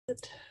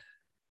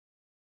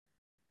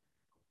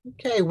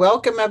Okay,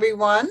 welcome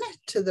everyone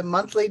to the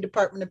monthly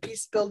Department of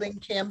Peace Building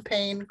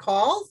campaign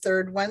call,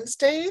 third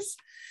Wednesdays.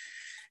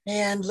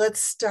 And let's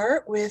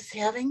start with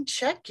having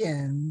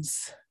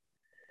check-ins.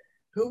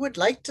 Who would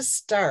like to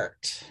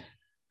start?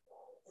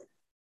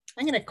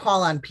 I'm going to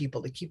call on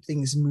people to keep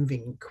things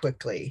moving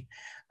quickly.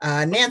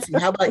 Nancy,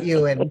 how about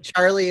you? And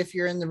Charlie, if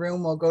you're in the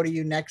room, we'll go to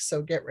you next,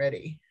 so get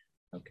ready.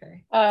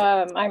 Okay.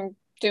 I'm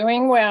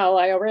doing well.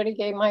 I already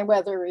gave my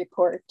weather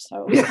report,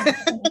 so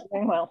I'm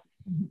doing well.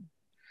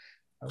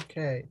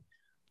 Okay.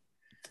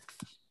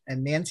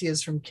 And Nancy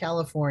is from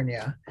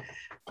California.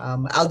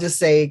 I'll just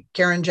say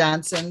Karen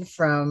Johnson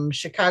from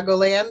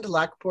Chicagoland,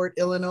 Lockport,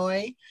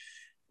 Illinois.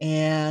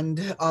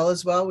 And all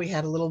is well. We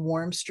had a little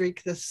warm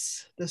streak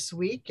this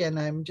week, and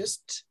I'm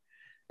just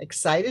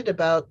excited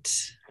about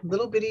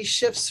little bitty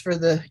shifts for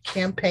the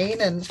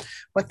campaign and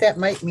what that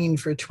might mean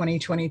for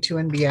 2022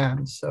 and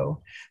beyond.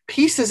 So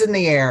peace is in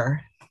the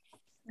air.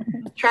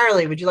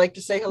 Charlie, would you like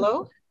to say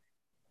hello?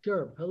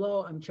 Sure.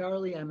 Hello, I'm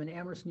Charlie. I'm in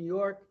Amherst, New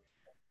York,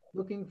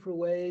 looking for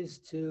ways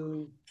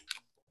to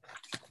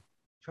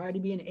try to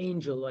be an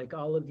angel like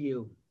all of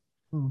you.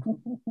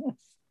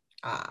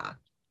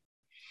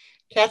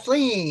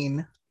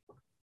 Kathleen.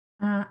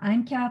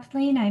 I'm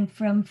Kathleen. I'm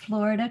from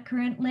Florida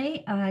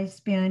currently. I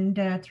spend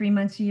 3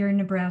 months a year in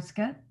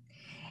Nebraska,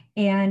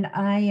 and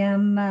I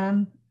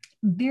am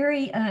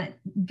very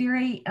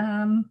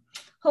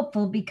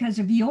hopeful because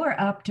of your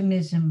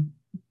optimism.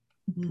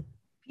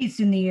 Peace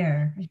in the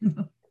air.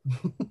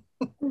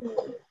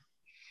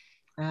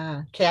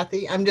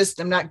 Kathy, I'm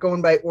not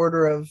going by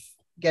order of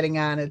getting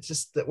on. It's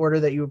just the order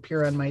that you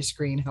appear on my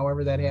screen,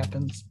 however that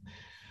happens.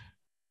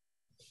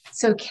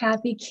 So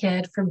Kathy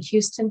Kidd from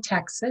Houston,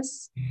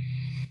 Texas.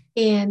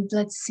 And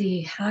let's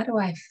see, how do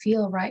I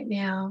feel right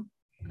now?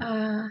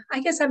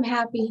 I guess I'm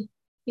happy.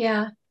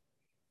 Yeah.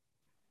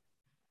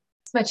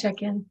 It's my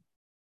check-in.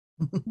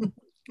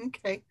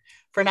 Okay.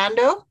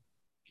 Fernando,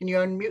 can you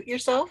unmute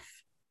yourself?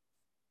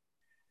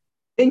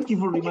 Thank you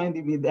for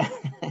reminding me that.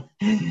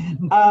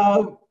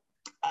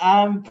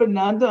 I'm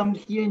Fernando. I'm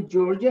here in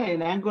Georgia,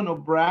 and I'm going to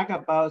brag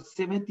about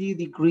 70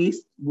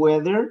 degrees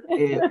weather,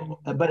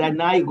 but at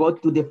night go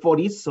to the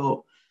 40s.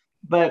 So,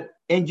 but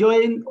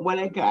enjoying what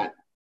I got.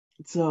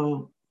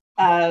 So,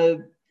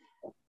 I'm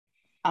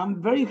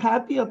very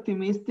happy,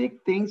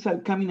 optimistic. Things are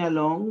coming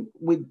along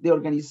with the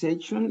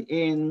organization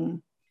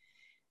and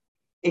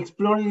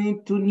exploring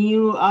into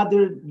new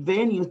other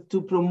venues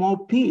to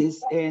promote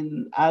peace.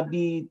 And I'll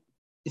be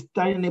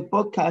starting a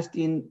podcast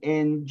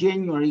in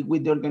January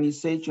with the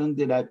organization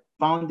that I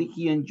founded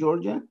here in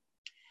Georgia.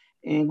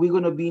 And we're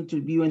going to be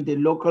interviewing the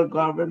local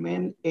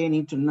government and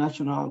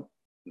international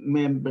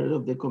members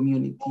of the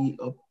community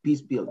of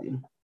peace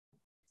building.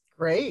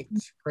 Great,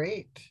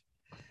 great.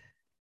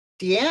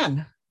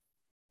 Deanne.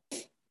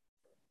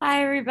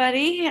 Hi,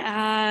 everybody.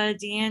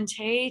 Deanne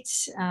Tate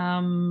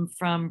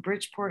from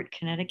Bridgeport,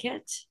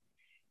 Connecticut.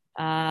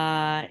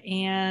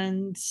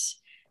 And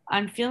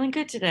I'm feeling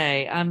good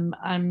today. I'm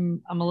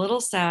a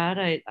little sad.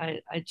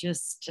 I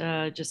just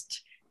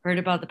heard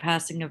about the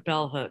passing of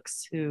Bell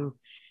Hooks, who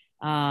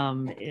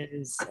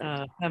is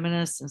a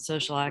feminist and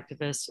social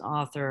activist,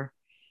 author.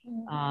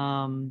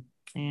 So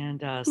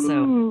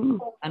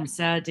I'm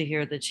sad to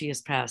hear that she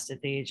has passed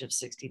at the age of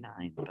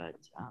 69. But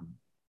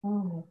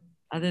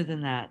other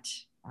than that,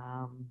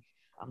 I'm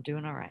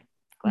doing all right.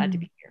 Glad to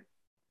be here.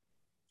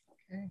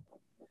 Okay.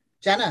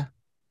 Jenna.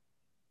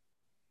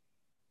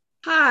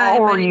 Hi.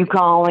 Or are you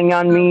calling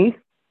on me?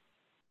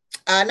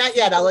 Not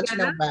yet. I'll let you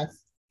know, Beth.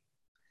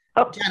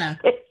 Oh. Jenna.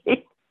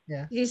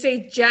 Yeah. Did you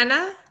say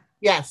Jenna?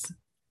 Yes.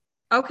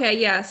 Okay,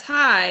 yes.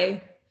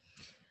 Hi.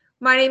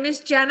 My name is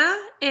Jenna,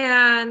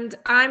 and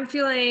I'm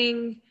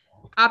feeling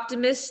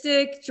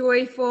optimistic,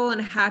 joyful,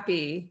 and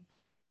happy.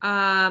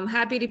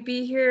 Happy to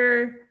be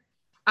here,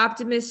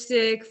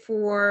 optimistic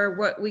for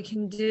what we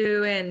can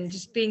do and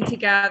just being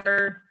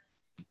together.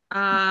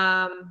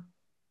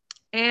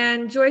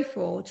 And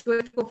joyful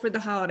for the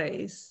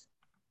holidays.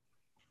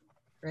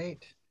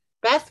 Great.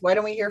 Beth, why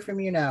don't we hear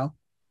from you now?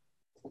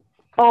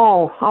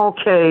 Oh,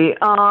 okay.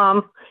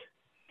 I'm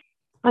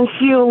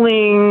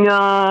feeling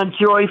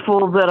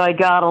joyful that I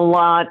got a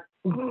lot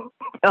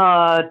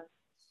done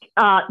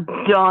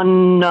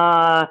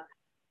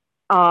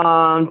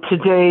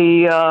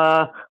today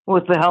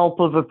with the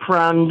help of a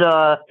friend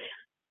on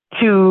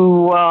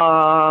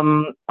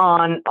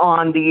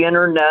the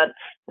internet,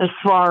 as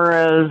far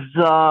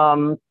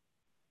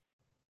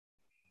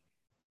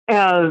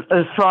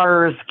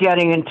as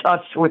getting in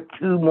touch with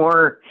 2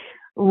 more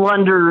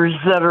lenders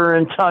that are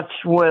in touch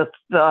with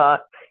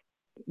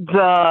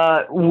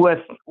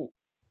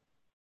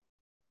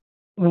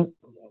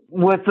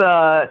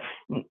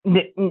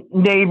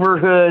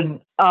neighborhood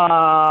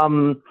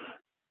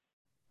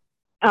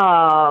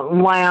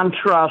land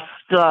trust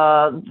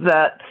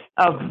that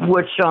of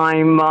which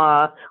I'm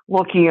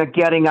looking at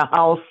getting a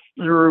house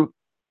through.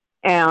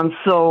 And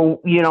so,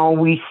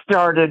 we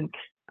started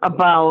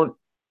about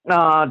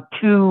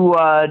 2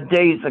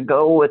 days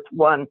ago with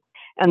one,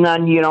 And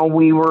then,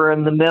 we were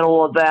in the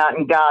middle of that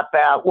and got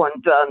that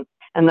one done.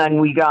 And then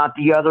we got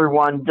the other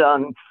one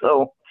done.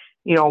 So,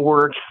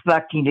 we're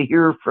expecting to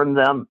hear from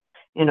them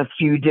in a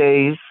few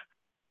days.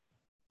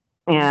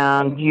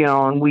 And,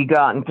 and we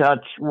got in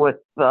touch with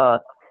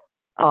the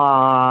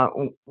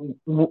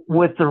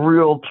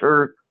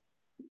realtor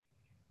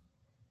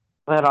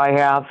that I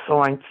have.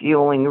 So I'm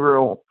feeling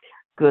real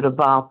good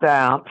about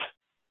that.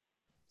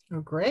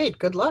 Oh, great.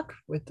 Good luck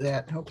with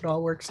that. Hope it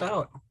all works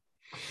out.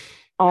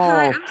 Oh,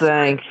 Hi,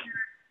 thanks.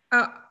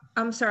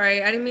 I'm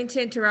sorry. I didn't mean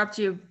to interrupt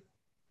you,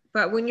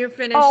 but when you're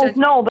finished. Oh,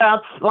 no,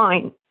 that's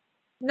fine.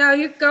 No,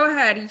 you go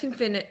ahead. You can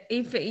finish.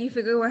 You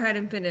can go ahead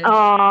and finish.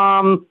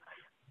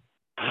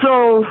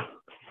 So,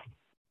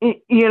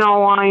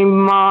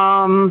 I'm,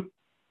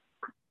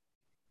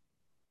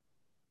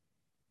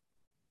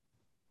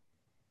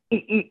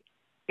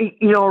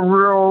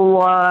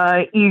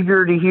 real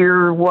eager to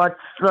hear what's,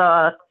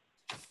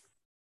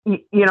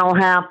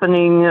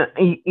 happening,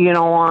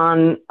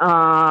 on,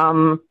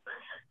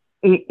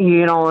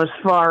 as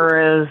far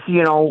as,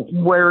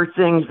 where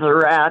things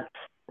are at,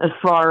 as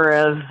far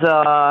as,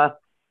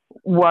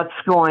 what's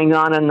going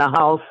on in the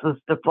house, as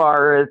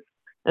far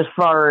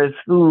as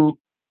who,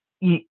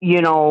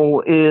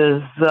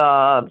 is,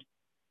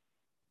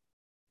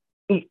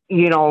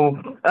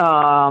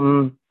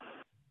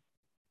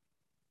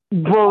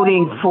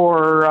 voting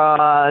for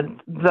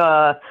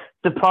the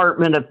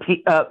Department of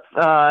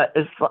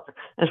as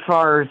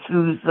far as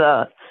who's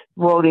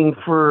voting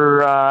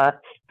for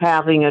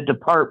having a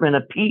Department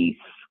of Peace.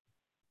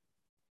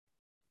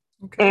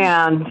 Okay.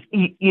 And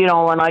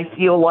and I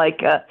feel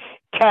like a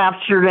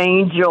Captured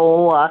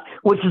Angel,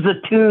 which is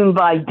a tune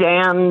by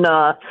Dan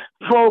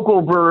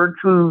Fogelberg,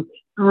 who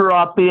grew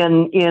up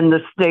in the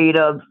state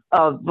of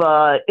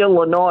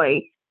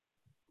Illinois.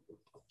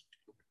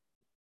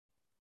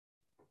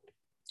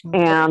 Okay.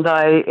 And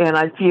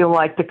I feel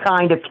like the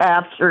kind of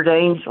Captured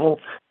Angel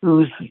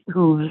who's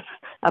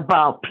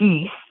about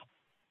peace.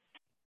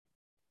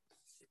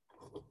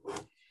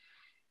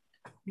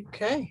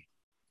 Okay.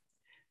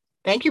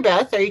 Thank you,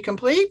 Beth. Are you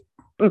complete?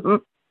 Mm-hmm.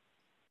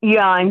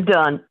 Yeah, I'm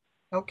done.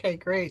 Okay,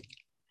 great.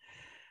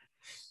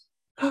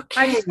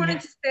 Okay. I just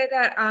wanted to say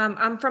that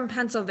I'm from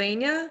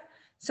Pennsylvania,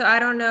 so I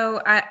don't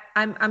know.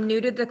 I'm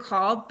new to the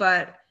call,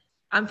 but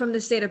I'm from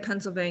the state of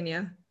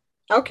Pennsylvania.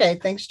 Okay,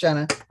 thanks,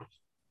 Jenna.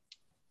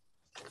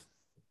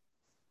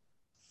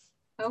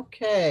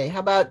 Okay, how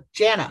about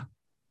Jana?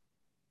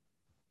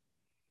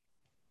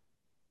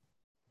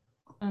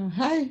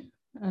 Hi,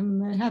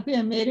 I'm happy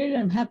I made it.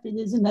 I'm happy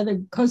there's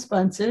another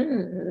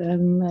co-sponsor.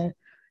 I'm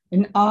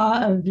in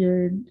awe of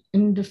your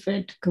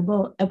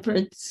indefatigable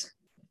efforts.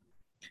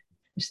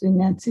 Especially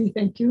Nancy,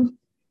 thank you.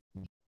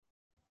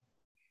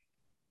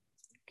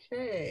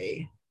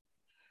 Okay.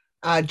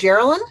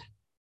 Geraldine?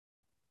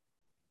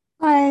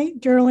 Hi,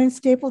 Geraldine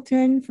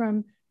Stapleton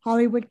from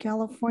Hollywood,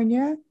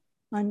 California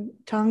on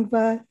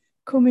Tongva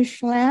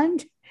Kumish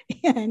land.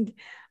 And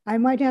I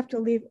might have to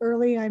leave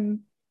early.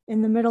 I'm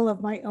in the middle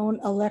of my own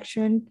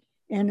election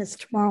and it's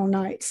tomorrow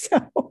night.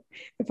 So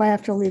if I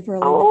have to leave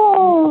early.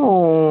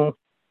 Oh.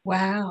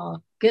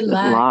 Wow. Good Good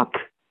luck. luck.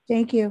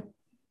 Thank you.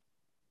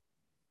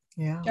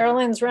 Yeah.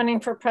 Geraldine's running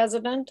for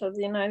president of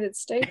the United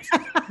States.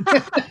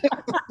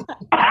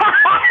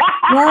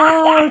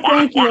 No,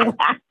 thank you.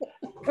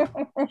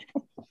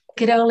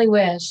 Could only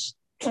wish.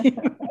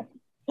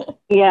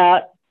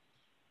 Yeah.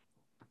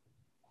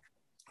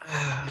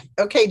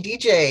 Okay,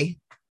 DJ.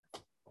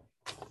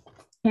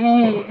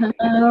 Hey,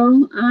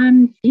 hello.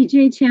 I'm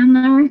DJ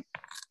Chandler.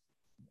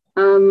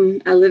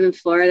 I live in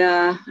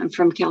Florida. I'm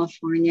from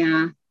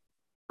California.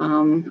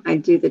 I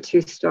do the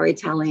true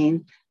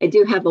storytelling. I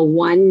do have a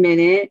 1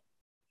 minute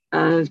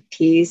of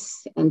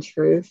peace and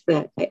truth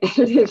that I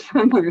edited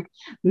from our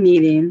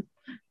meeting.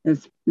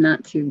 It's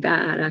not too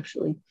bad,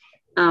 actually.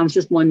 It's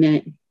just 1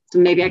 minute. So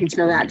maybe I can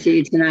show that to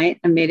you tonight.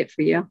 I made it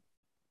for you.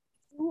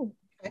 Ooh,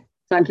 okay.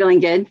 So I'm feeling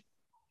good.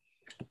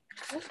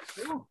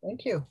 Oh,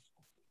 thank you.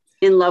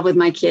 In love with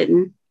my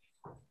kitten.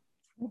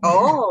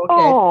 Oh, okay.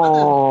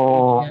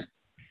 Oh.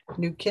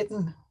 New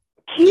kitten.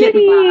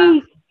 Kitten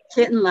love.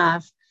 Kitten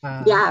love.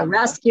 Yeah,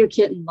 rescue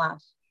kitten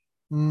love.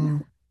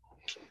 Mm.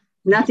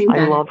 Nothing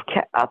better. I love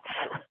cats.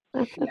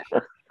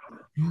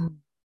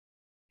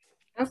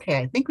 Okay,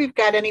 I think we've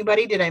got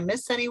anybody. Did I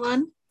miss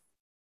anyone?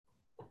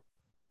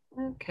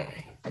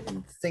 Okay, I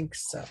didn't think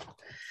so.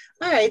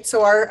 All right,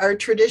 so our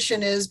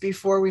tradition is,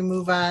 before we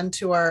move on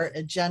to our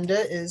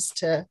agenda, is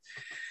to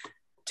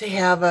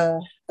have a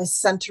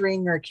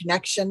centering or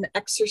connection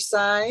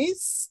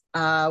exercise.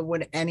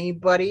 Would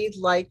anybody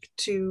like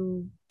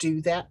to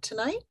do that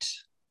tonight?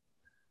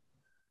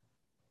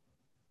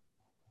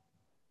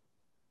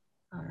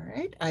 All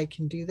right, I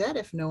can do that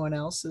if no one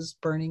else is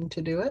burning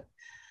to do it.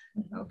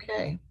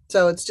 Okay,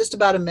 so it's just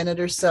about a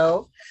minute or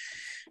so.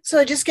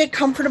 So just get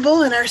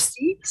comfortable in our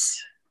seats.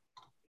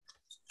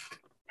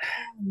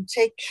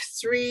 Take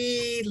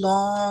 3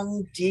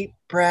 long, deep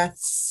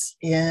breaths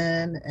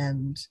in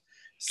and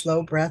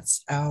slow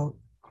breaths out.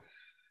 You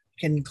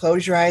can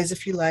close your eyes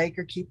if you like,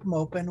 or keep them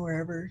open,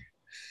 wherever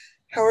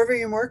however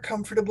you're more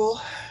comfortable.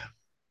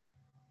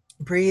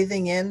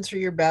 Breathing in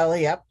through your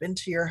belly up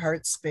into your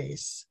heart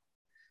space.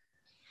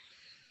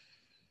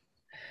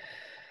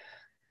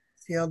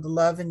 Feel the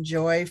love and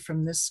joy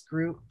from this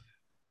group,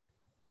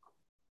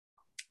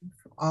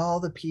 from all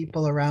the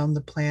people around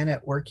the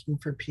planet working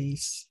for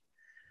peace,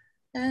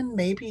 and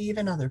maybe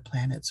even other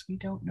planets, we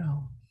don't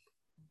know.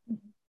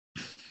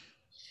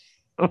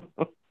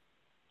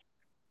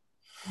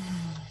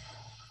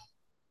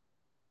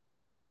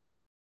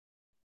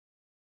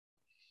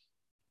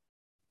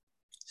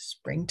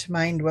 Just bring to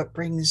mind what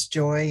brings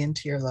joy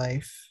into your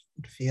life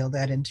and feel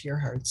that into your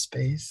heart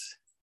space.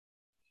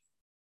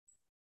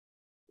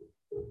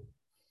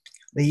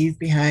 Leave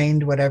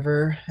behind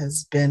whatever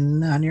has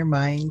been on your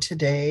mind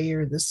today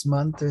or this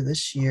month or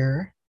this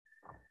year.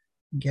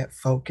 Get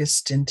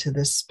focused into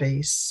this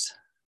space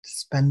to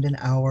spend an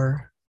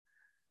hour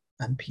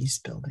on peace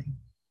building.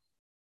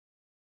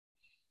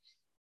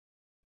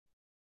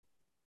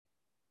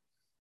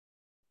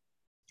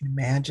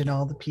 Imagine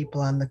all the people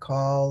on the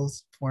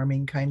calls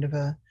forming kind of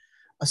a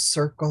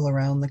circle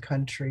around the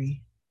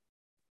country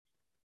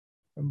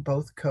from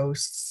both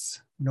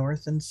coasts,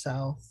 north and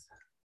south,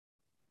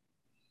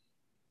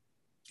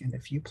 and a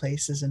few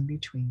places in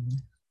between.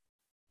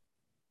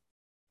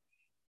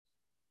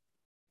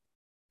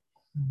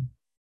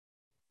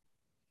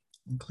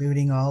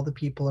 Including all the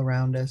people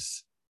around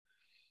us.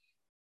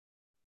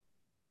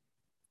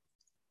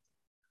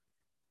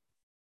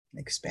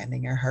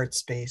 Expanding our heart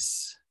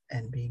space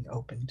and being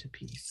open to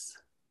peace.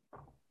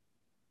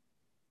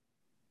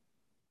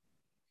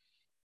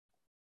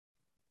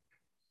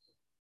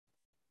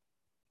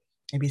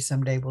 Maybe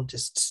someday we'll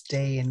just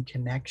stay in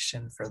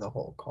connection for the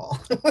whole call.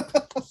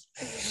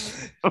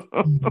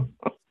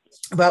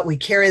 But we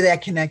carry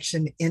that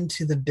connection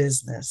into the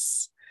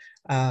business.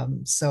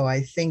 So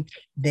I think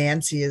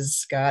Nancy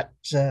has got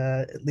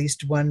at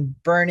least one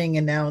burning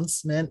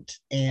announcement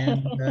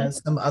and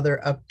some other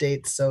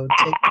updates. So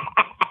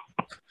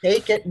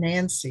take it,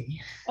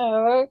 Nancy.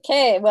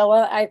 Okay, well,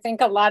 I think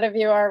a lot of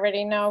you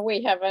already know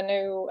we have a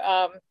new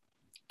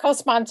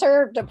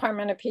co-sponsor,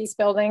 Department of Peace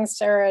Building,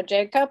 Sarah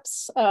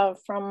Jacobs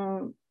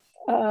from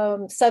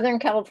Southern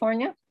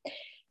California.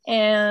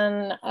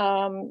 And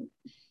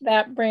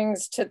that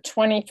brings to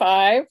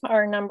 25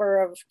 our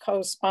number of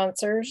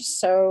co-sponsors.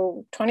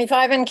 So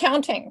 25 and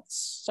counting.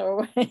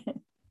 So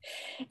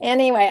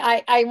anyway,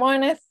 I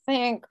want to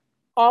thank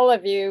all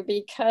of you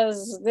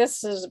because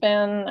this has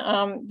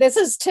been, this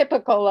is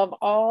typical of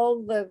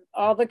all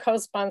the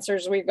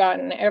co-sponsors we've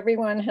gotten.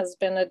 Everyone has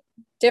been a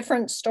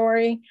different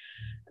story,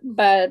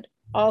 but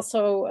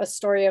also a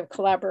story of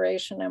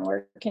collaboration and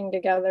working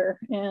together.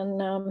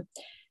 And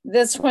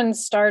this one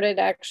started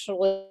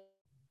actually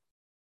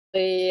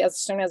as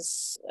soon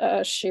as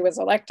she was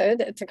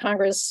elected to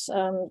Congress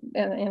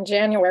in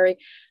January,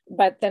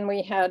 but then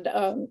we had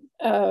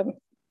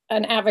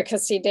an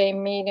advocacy day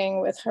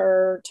meeting with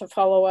her to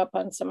follow up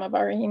on some of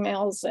our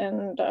emails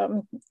and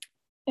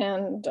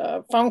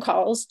phone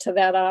calls to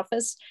that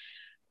office.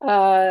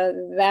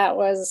 That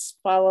was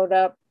followed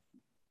up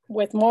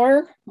with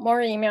more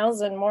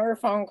emails and more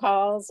phone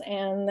calls.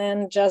 And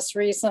then just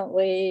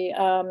recently,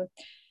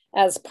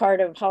 as part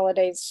of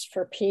Holidays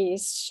for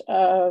Peace,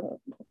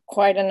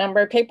 quite a number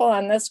of people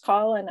on this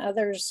call and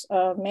others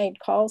made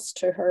calls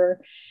to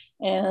her.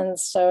 And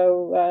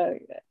so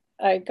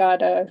I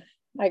got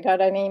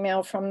an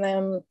email from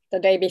them the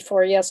day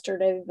before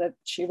yesterday that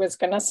she was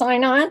going to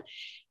sign on.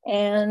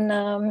 And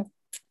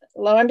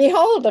lo and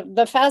behold,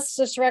 the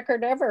fastest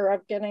record ever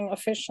of getting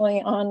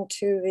officially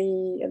onto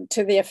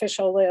the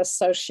official list.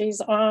 So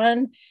she's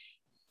on.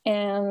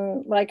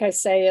 And like I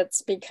say,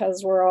 it's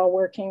because we're all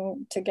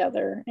working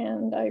together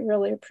and I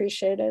really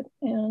appreciate it.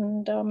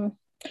 And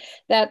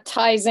that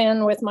ties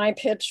in with my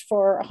pitch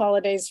for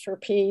Holidays for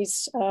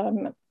Peace.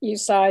 You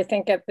saw, I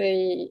think,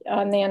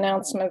 on the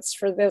announcements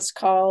for this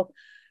call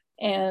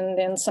and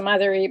in some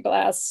other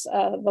e-blasts,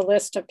 the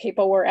list of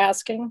people we're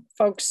asking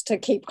folks to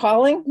keep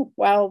calling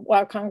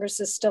while Congress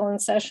is still in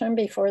session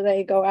before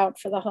they go out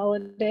for the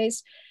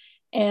holidays.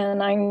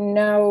 And I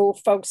know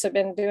folks have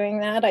been doing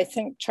that. I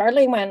think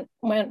Charlie went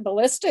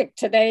ballistic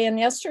today and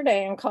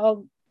yesterday and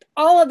called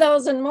all of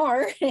those and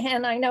more.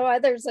 And I know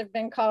others have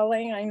been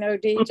calling. I know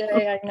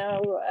DJ, I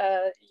know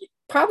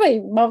probably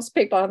most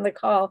people on the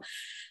call.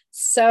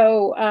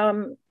 So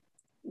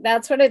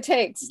that's what it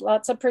takes,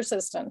 lots of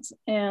persistence.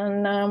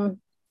 And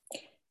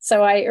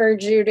so I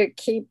urge you to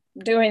keep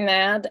doing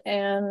that.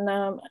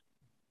 And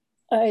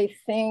I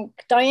think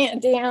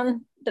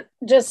Deanne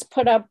just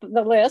put up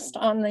the list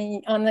on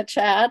the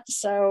chat.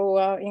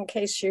 So in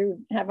case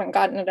you haven't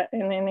gotten it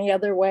in any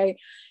other way,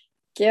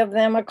 give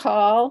them a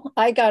call.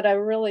 I got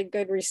a really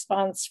good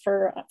response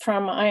from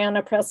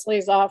Ayanna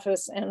Presley's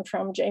office and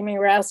from Jamie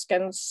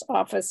Raskin's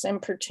office in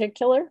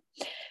particular.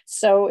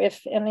 So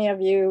if any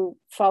of you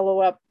follow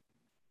up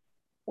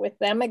with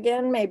them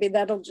again, maybe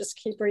that'll just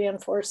keep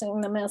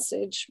reinforcing the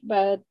message.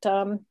 But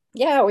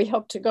yeah, we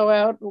hope to go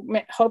out,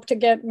 hope to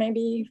get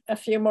maybe a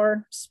few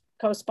more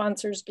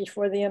co-sponsors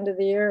before the end of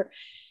the year.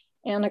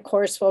 And of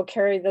course, we'll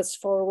carry this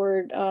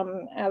forward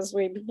as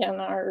we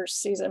begin our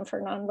season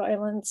for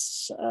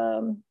nonviolence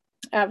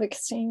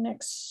advocacy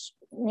next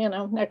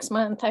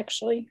month,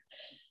 actually.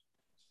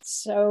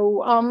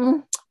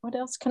 So what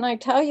else can I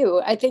tell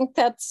you? I think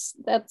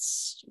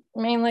that's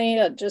mainly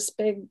just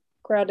big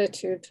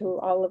gratitude to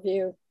all of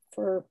you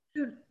for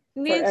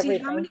Nancy,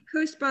 how many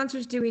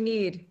co-sponsors do we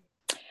need?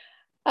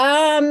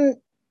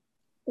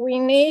 We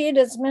need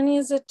as many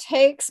as it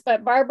takes,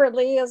 but Barbara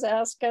Lee has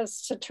asked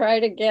us to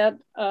try to get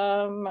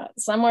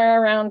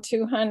somewhere around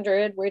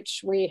 200,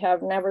 which we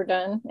have never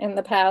done in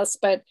the past.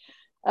 But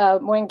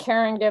when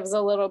Karen gives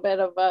a little bit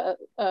of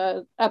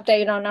a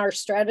update on our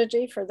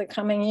strategy for the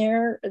coming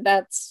year,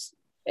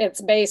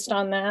 it's based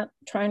on that,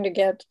 trying to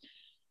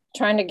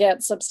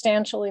get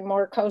substantially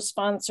more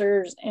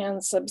co-sponsors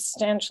and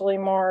substantially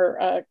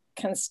more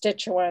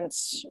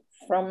constituents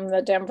from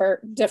the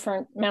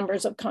different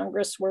members of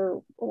Congress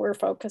we're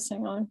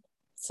focusing on.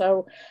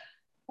 So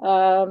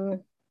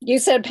you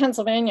said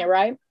Pennsylvania,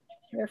 right?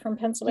 You're from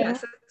Pennsylvania?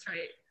 Yes, that's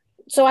right.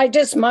 So I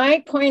just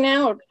might point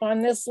out on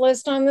this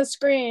list on the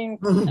screen,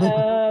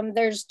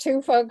 there's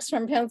 2 folks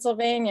from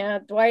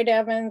Pennsylvania, Dwight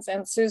Evans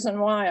and Susan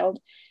Wild.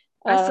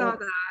 I saw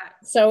that.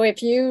 So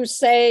if you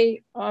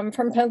say, I'm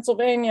from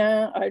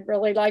Pennsylvania, I'd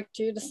really like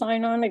you to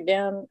sign on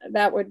again,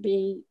 that would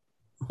be,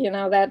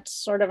 that's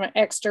sort of an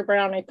extra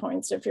brownie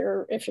points if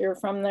you're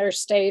from their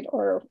state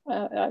or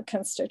a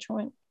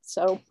constituent.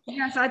 So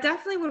yes, I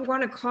definitely would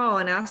want to call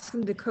and ask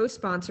them to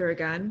co-sponsor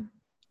again.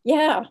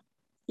 Yeah,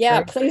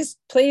 please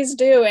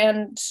do.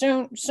 And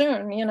soon,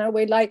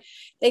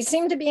 they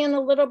seem to be in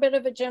a little bit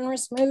of a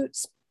generous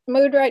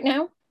mood right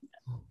now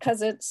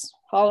because it's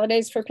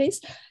holidays for peace.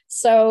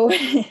 So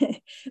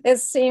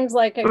this seems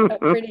like a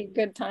pretty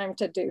good time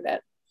to do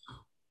that.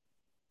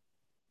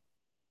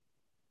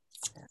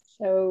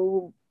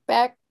 So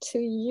back to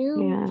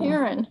you,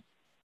 Karen.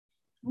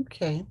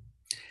 Okay.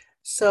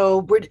 So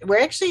we're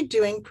actually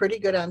doing pretty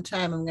good on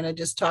time. I'm going to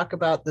just talk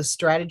about the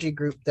strategy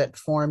group that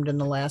formed in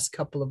the last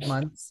couple of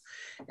months.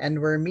 And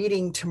we're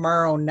meeting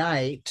tomorrow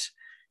night.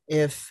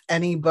 If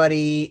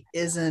anybody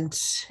isn't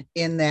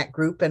in that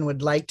group and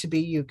would like to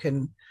be, you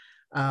can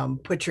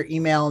put your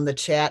email in the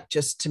chat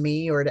just to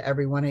me or to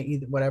everyone,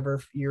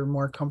 whatever you're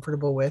more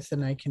comfortable with,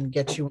 and I can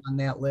get you on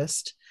that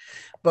list.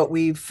 But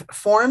we've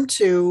formed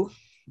to,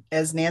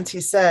 as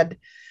Nancy said,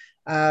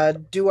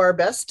 do our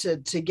best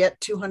to get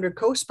 200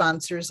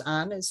 co-sponsors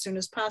on as soon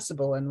as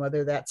possible. And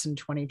whether that's in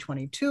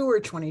 2022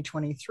 or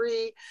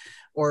 2023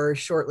 or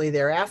shortly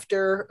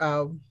thereafter,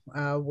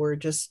 we're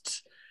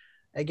just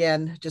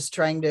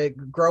trying to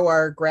grow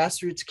our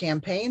grassroots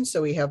campaign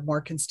so we have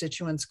more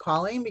constituents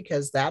calling,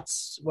 because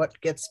that's what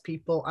gets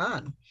people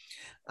on.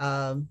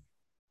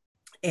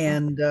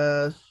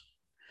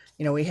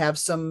 We have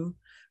some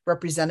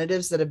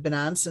representatives that have been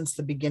on since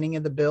the beginning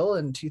of the bill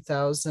in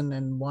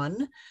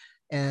 2001,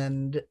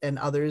 and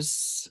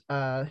others,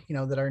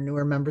 that are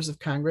newer members of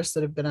Congress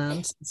that have been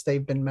on since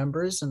they've been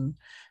members, and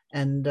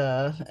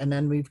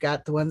then we've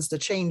got the ones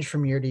that change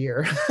from year to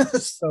year.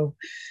 So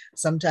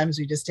sometimes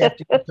we just have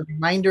to give a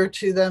reminder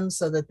to them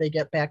so that they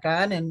get back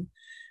on,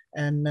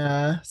 and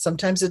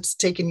sometimes it's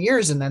taken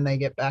years and then they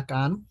get back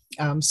on.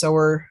 So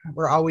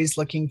we're always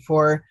looking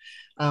for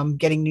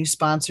getting new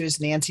sponsors.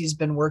 Nancy's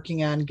been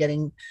working on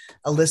getting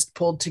a list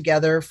pulled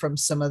together from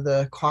some of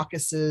the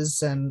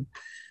caucuses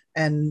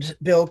and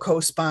bill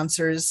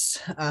co-sponsors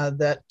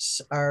that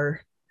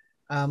are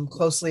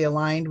closely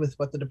aligned with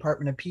what the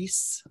Department of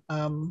Peace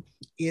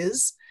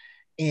is.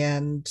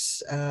 And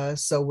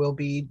so we'll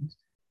be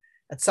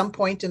at some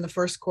point in the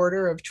first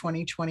quarter of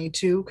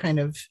 2022 kind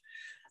of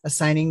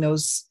assigning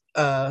those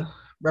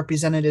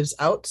representatives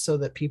out so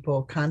that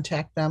people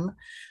contact them.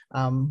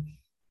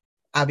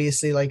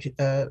 Obviously, like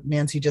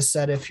Nancy just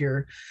said,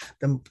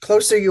 the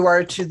closer you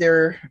are to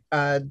their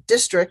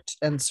district,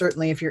 and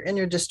certainly if you're in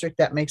your district,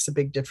 that makes a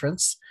big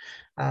difference.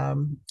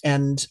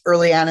 And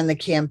early on in the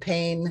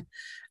campaign,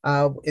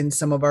 in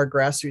some of our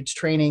grassroots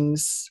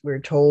trainings, we're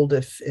told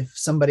if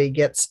somebody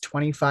gets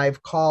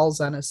 25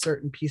 calls on a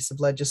certain piece of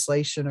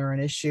legislation or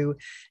an issue,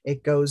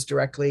 it goes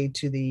directly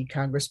to the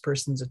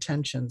congressperson's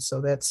attention.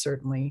 So that's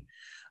certainly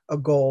a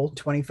goal,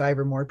 25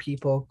 or more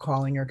people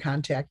calling or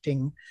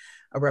contacting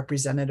a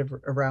representative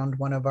around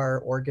one of our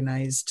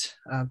organized,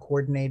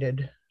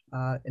 coordinated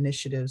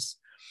initiatives.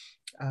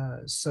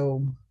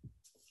 So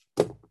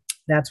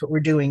that's what we're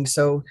doing.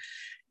 So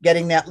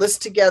getting that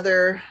list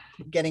together,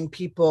 getting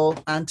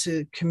people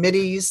onto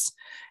committees,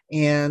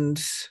 and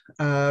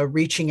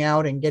reaching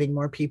out and getting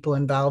more people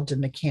involved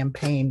in the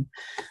campaign,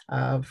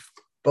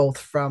 both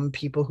from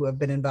people who have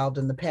been involved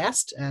in the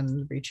past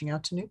and reaching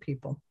out to new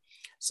people.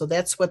 So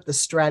that's what the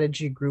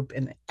strategy group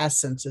in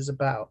essence is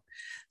about.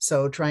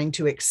 So trying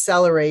to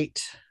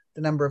accelerate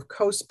the number of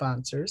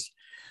co-sponsors.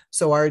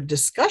 So our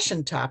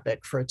discussion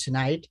topic for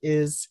tonight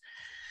is,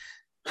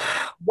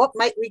 what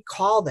might we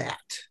call that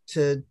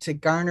to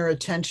garner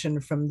attention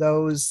from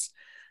those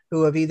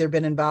who have either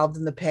been involved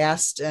in the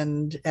past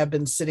and have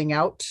been sitting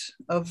out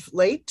of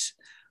late,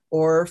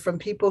 or from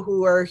people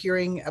who are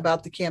hearing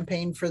about the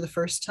campaign for the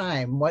first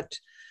time?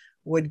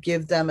 would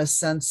give them a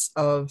sense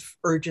of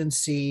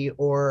urgency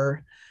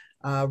or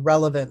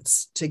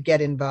relevance to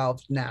get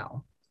involved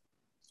now.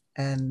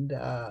 And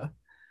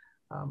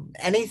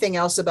anything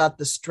else about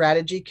the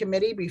strategy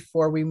committee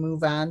before we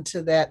move on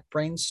to that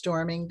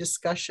brainstorming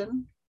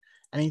discussion?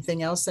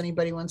 Anything else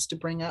anybody wants to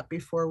bring up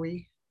before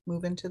we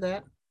move into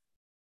that?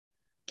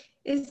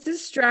 Is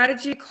this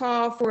strategy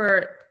call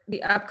for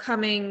the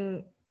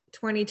upcoming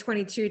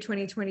 2022,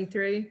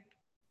 2023?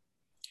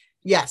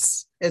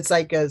 Yes, it's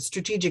like a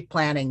strategic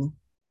planning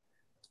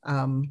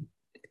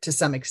to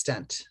some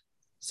extent.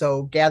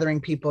 So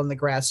gathering people in the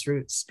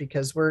grassroots,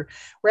 because we're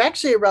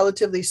actually a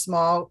relatively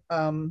small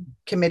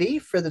committee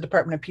for the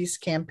Department of Peace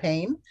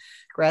campaign,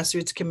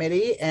 grassroots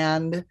committee,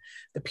 and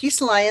the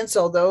Peace Alliance,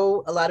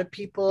 although a lot of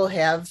people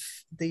have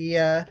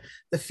the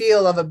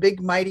feel of a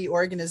big mighty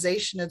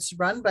organization, it's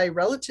run by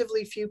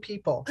relatively few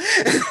people.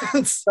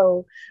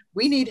 So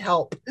we need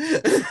help.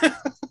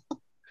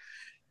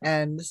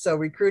 And so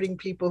recruiting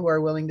people who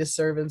are willing to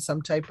serve in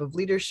some type of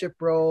leadership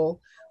role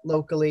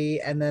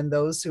locally, and then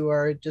those who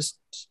are just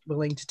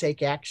willing to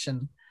take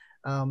action,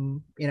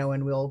 and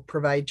we'll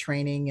provide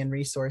training and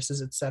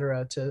resources, et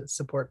cetera, to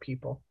support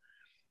people.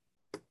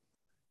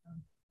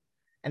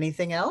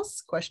 Anything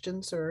else?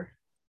 Questions or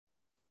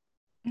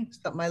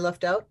something I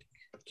left out?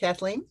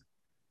 Kathleen?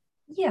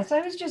 Yes,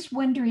 I was just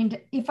wondering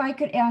if I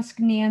could ask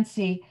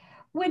Nancy,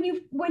 when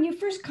you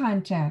first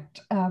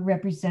contact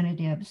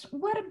representatives,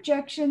 what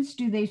objections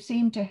do they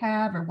seem to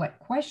have, or what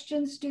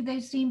questions do they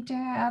seem to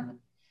have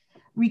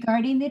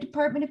regarding the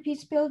Department of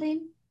Peace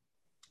Building?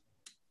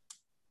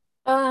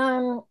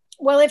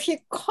 Well, if you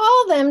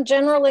call them,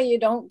 generally you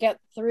don't get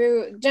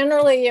through.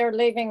 Generally, you're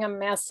leaving a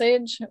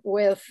message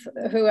with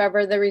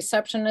whoever the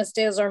receptionist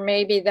is, or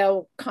maybe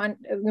they'll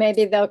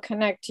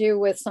connect you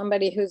with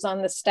somebody who's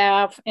on the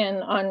staff,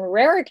 and on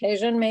rare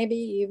occasion, maybe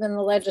even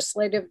the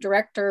legislative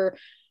director.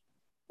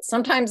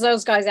 Sometimes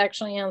those guys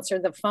actually answer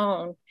the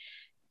phone.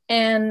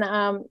 And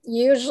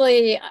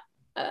usually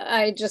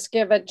I just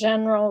give a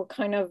general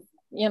kind of,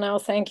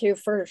 thank you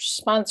for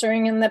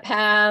sponsoring in the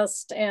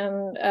past,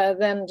 and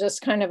then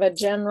just kind of a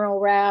general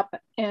wrap.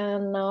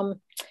 And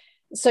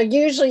so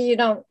usually you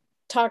don't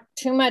talk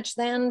too much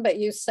then, but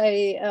you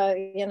say,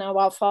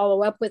 I'll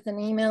follow up with an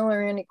email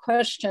or any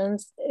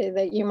questions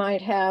that you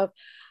might have.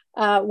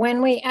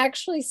 When we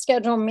actually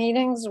schedule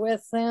meetings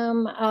with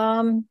them,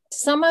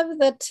 some of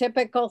the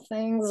typical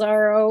things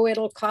are,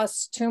 it'll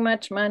cost too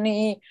much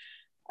money.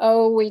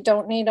 We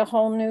don't need a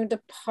whole new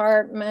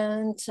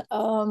department.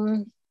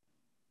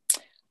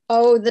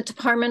 The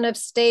Department of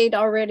State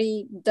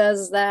already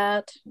does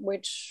that,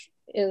 which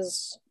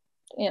is,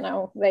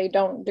 they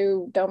don't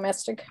do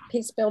domestic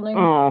peace building.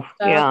 Oh,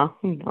 stuff.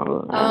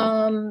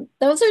 yeah.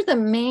 Those are the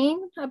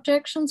main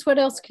objections. What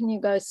else can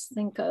you guys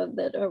think of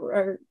that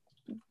are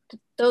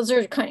those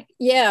are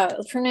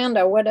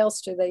Fernando, what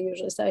else do they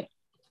usually say?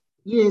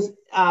 Yes,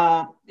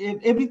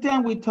 every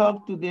time we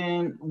talk to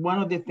them,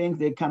 one of the things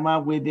they come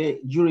up with the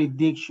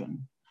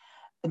jurisdiction.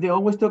 They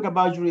always talk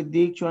about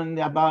jurisdiction,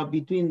 about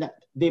between the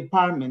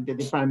Department of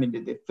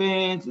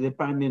Defense, the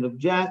Department of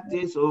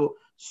Justice, or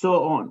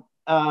so on,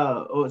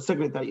 or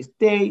Secretary of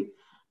State.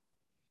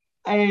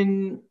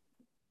 And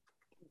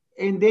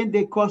then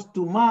they cost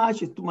too much,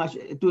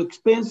 too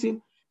expensive.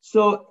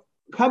 So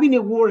having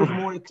a war is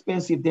more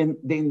expensive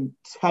than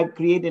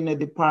creating a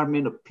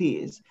Department of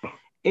Peace.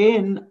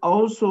 And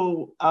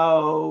also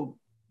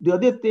the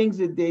other things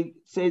that they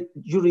said,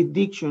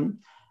 jurisdiction.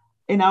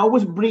 And I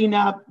always bring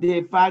up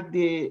the fact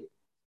that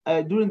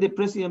during the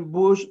President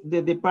Bush,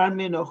 the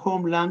Department of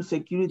Homeland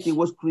Security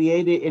was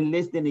created in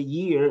less than a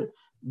year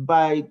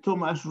by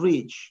Thomas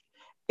Rich.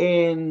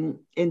 And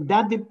in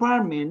that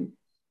department,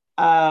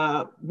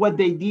 what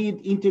they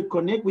did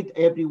interconnect with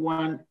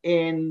everyone,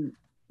 and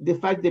the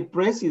fact the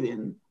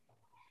president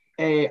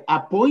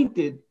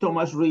appointed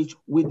Thomas Rich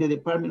with the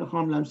Department of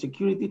Homeland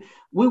Security,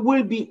 we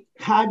will be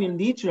having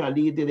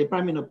literally the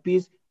Department of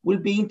Peace will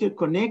be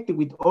interconnected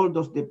with all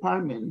those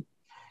departments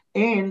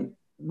and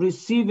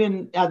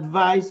receiving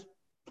advice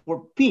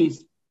for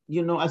peace,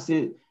 using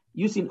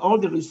all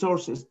the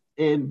resources.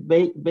 And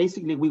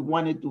basically we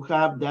wanted to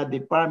have that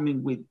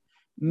department with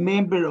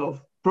member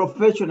of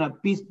professional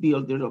peace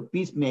builders or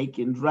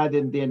peacemaking,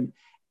 rather than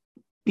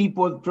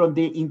people from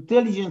the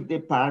intelligence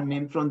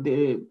department, from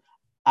the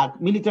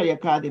military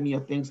academy, or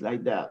things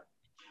like that.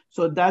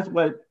 So that's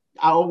what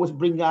I always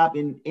bring up,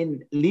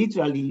 and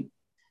literally,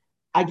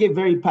 I get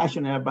very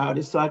passionate about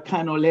it. So I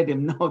kind of let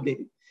them know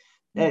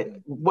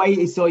that why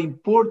it's so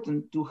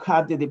important to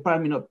have the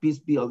Department of Peace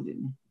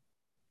Building.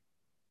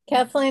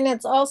 Kathleen,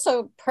 it's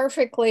also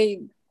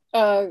perfectly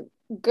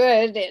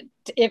good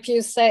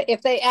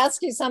if they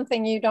ask you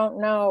something you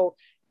don't know,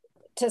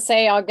 to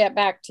say, I'll get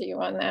back to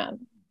you on that.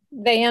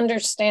 They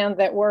understand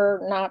that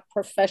we're not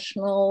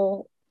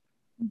professional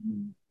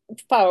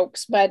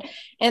folks,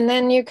 and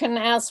then you can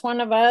ask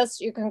one of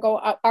us. You can go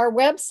our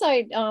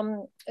website,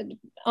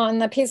 on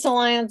the Peace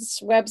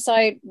Alliance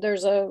website,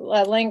 there's a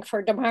link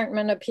for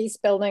Department of Peace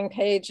Building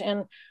page,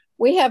 and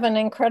we have an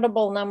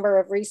incredible number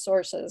of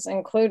resources,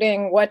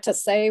 including what to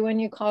say when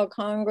you call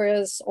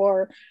Congress,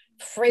 or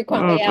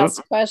frequently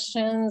asked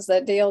questions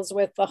that deals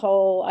with the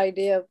whole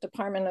idea of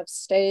Department of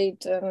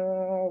State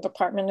and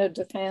Department of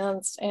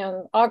Defense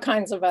and all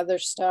kinds of other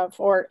stuff,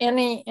 or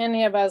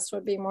any of us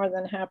would be more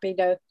than happy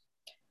to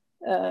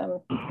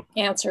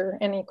answer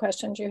any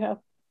questions you have.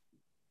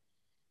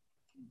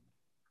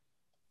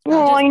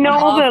 Well, I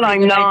know that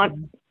I'm not.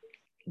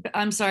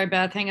 I'm sorry,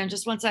 Beth, hang on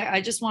just one sec.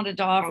 I just wanted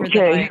to offer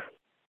that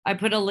I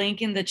put a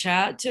link in the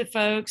chat to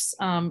folks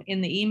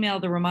in the email,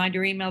 the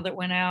reminder email that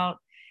went out.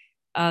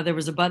 There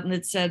was a button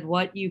that said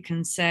what you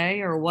can say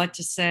or what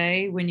to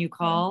say when you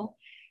call.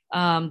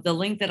 The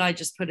link that I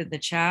just put in the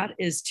chat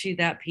is to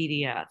that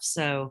PDF.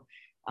 So,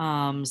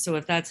 so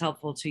if that's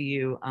helpful to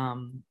you,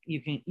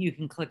 you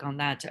can click on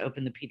that to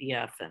open the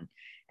PDF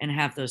and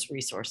have those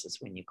resources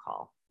when you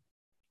call.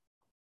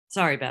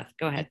 Sorry, Beth,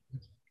 go ahead.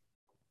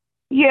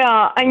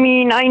 Yeah, I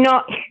mean, I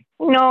know,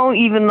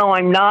 even though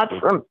I'm not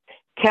from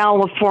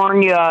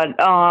California,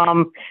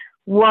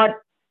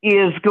 what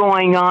is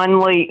going on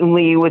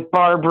lately with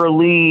Barbara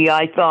Lee?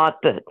 I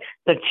thought that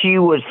she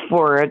was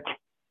for it.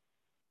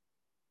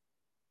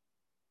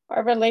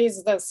 Barbara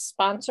Lee's the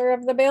sponsor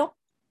of the bill?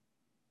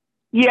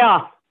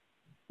 Yeah.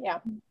 Yeah.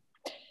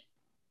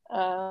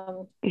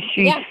 Is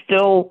she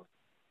still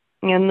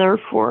in there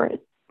for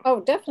it?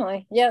 Oh,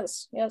 definitely.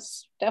 Yes,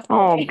 definitely.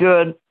 Oh,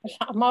 good.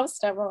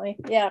 Most definitely.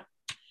 Yeah.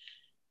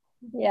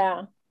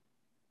 Yeah.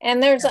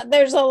 And there's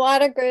a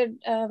lot of good,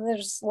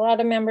 there's a lot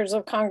of members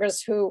of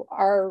Congress who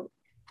are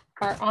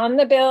on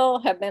the bill,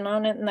 have been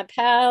on it in the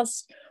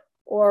past,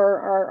 or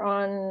are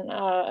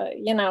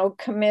on,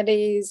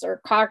 committees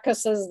or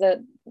caucuses that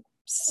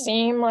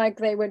seem like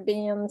they would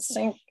be in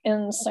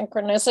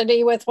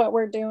synchronicity with what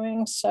we're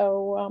doing.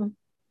 So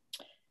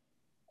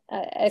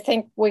I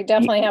think we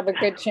definitely have a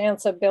good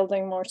chance of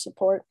building more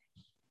support.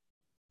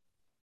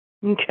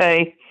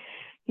 Okay.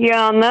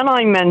 Yeah, and then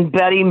I'm in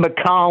Betty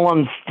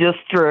McCollum's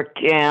district,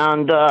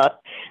 and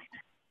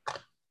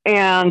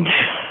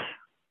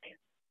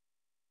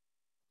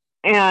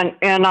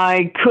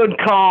I could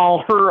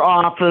call her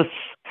office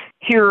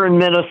here in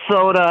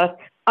Minnesota.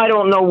 I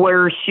don't know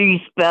where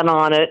she's been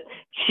on it.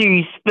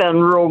 She's been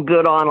real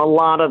good on a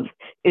lot of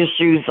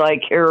issues I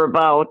care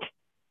about.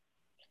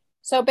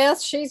 So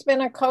Beth, she's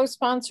been a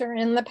co-sponsor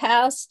in the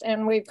past,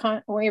 and we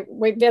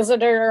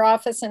visited her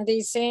office in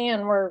DC,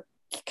 and we're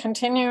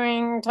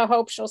continuing to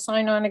hope she'll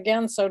sign on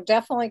again. So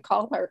definitely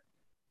call her.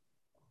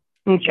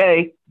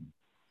 Okay.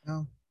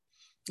 Oh,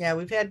 yeah,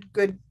 we've had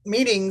good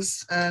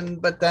meetings,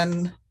 but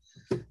then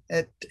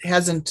it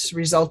hasn't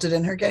resulted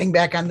in her getting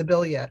back on the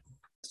bill yet.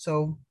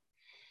 So.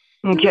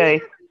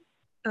 Okay.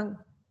 Oh,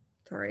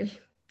 sorry.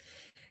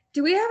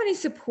 Do we have any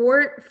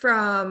support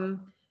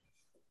from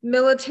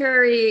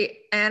military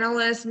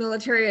analysts,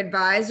 military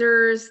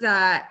advisors,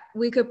 that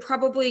we could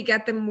probably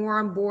get them more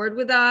on board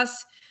with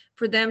us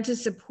for them to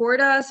support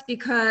us?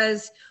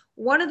 Because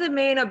one of the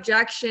main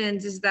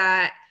objections is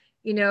that,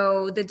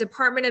 the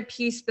Department of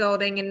Peace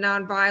Building and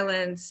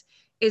Nonviolence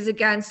is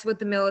against what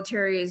the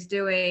military is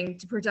doing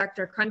to protect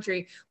our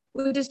country,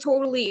 which is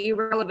totally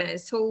irrelevant.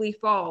 It's totally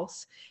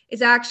false.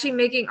 It's actually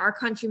making our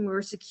country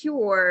more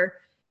secure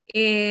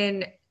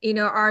in,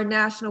 our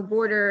national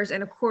borders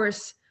and, of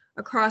course,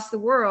 across the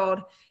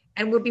world,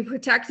 and we'll be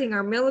protecting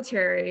our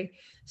military.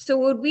 So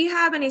would we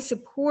have any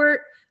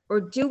support, or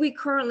do we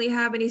currently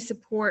have any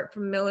support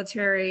from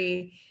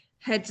military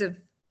heads of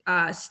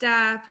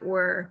staff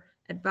or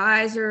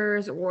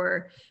advisors,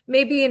 or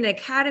maybe an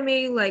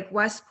academy like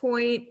West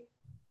Point?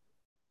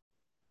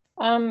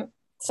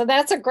 So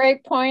that's a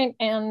great point.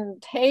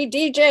 And hey,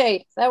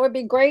 DJ, that would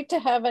be great to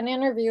have an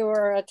interview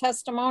or a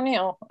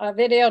testimonial, a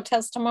video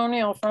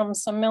testimonial from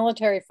some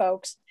military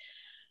folks.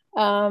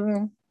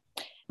 So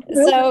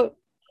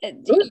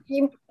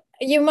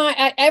you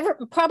might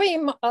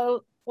probably a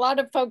lot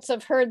of folks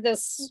have heard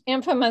this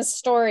infamous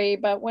story,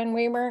 but when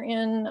we were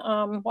in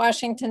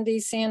Washington,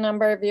 DC a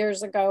number of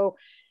years ago,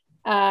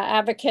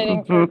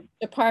 advocating for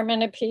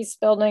Department of Peace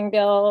Building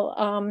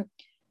bill,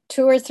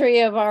 2 or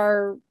 3 of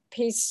our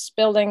peace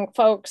building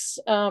folks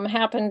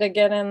happened to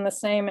get in the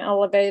same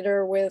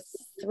elevator with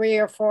 3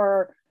 or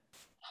 4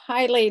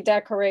 highly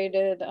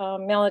decorated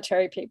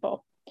military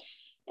people.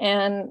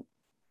 And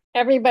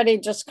everybody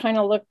just kind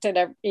of looked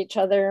at each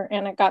other,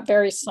 and it got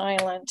very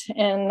silent.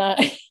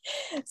 And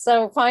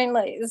so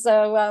finally,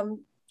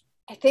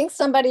 I think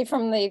somebody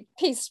from the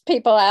peace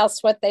people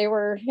asked what they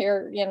were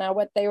here,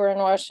 what they were in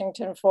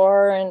Washington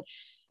for. And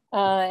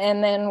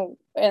then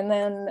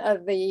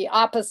the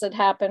opposite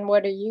happened.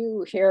 What are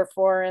you here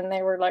for? And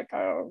they were like,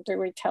 oh, do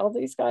we tell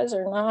these guys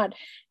or not?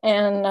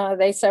 And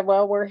they said,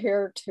 well, we're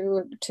here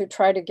to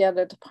try to get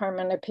a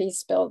Department of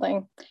Peace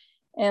Building.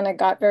 And it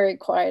got very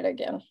quiet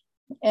again.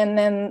 And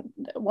then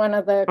one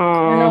of the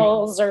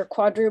colonels or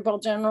quadruple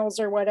generals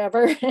or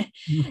whatever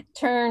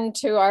turned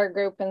to our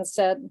group and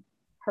said,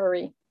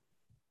 hurry.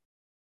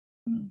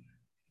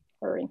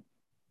 Hurry.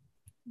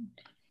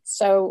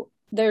 So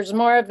there's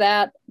more of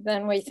that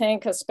than we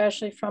think,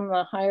 especially from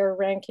the higher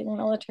ranking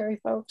military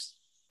folks.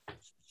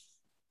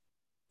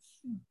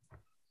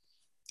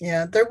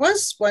 Yeah, there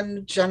was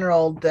one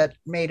general that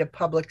made a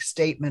public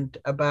statement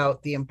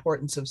about the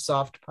importance of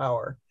soft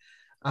power.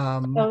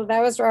 Oh,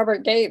 that was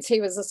Robert Gates. He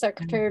was the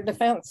Secretary of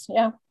Defense.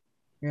 Yeah.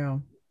 Yeah.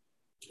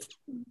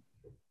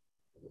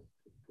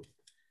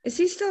 Is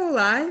he still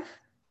alive?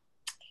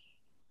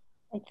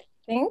 I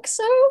think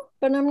so,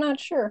 but I'm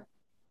not sure.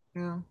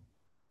 Yeah.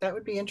 That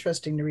would be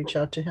interesting to reach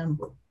out to him.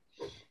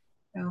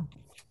 Yeah.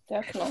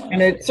 Definitely.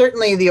 And it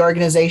certainly the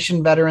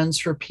organization Veterans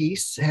for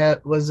Peace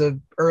was a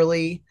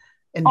early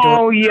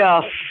Oh,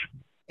 yes.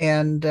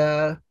 And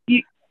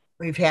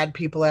we've had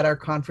people at our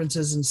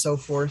conferences and so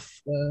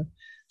forth.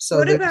 So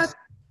What there's about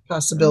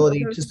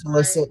possibility to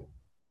solicit.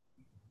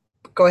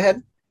 Go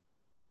ahead.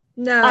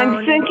 No,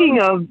 I'm thinking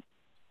of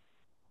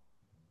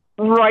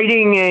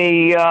writing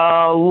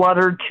a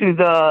letter to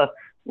the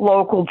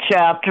local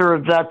chapter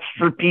of Vets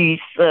for Peace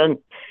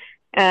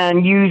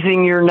and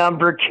using your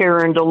number,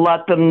 Karen, to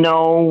let them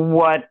know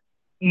what,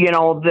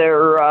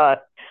 their,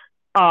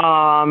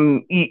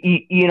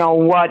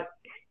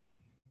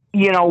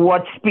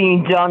 what's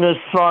being done as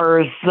far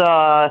as,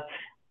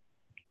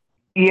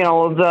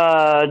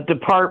 the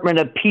Department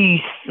of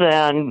Peace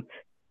and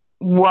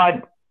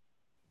what,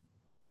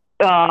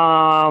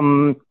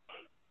 and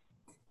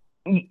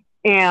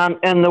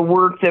the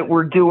work that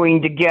we're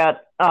doing to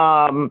get,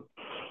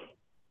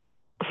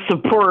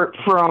 support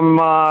from,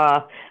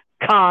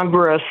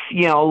 Congress,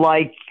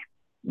 like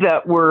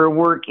that we're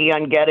working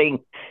on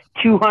getting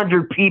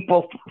 200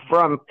 people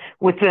from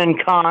within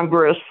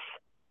Congress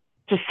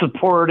to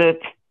support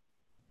it.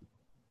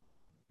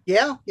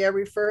 Yeah,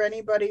 refer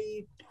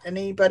anybody and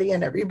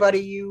everybody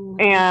you.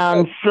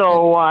 And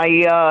so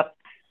I,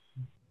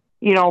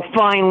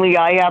 finally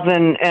I have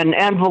an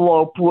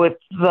envelope with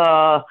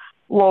the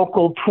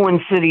local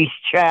Twin Cities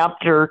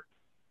chapter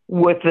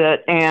with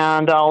it,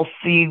 and I'll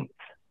see,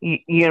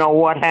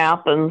 what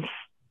happens.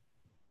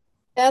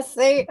 Yes,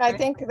 I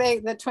think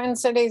the Twin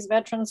Cities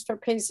Veterans for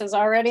Peace is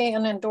already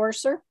an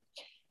endorser,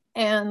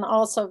 and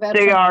also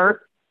veterans. They are.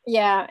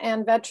 Yeah,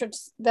 and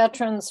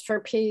Veterans for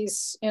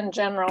Peace in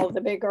general, the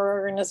bigger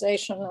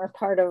organization, are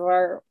part of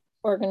our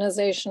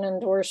organization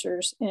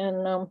endorsers.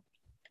 And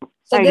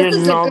so this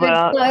is a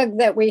good plug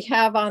that we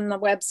have on the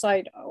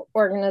website,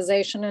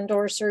 organization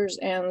endorsers,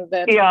 and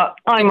that. Yeah,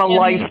 I'm a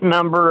life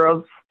member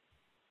of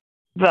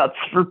Vets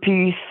for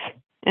Peace,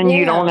 and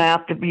you don't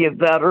have to be a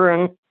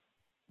veteran.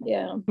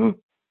 Yeah.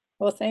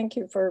 Well, thank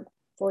you for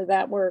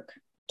that work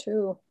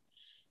too.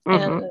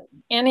 And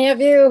any of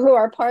you who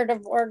are part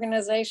of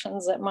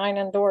organizations that might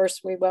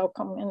endorse, we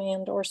welcome any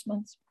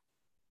endorsements.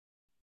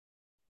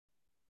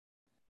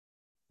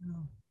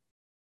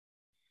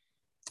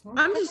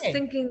 I'm just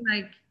thinking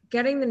like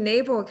getting the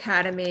Naval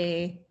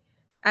Academy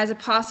as a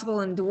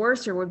possible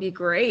endorser would be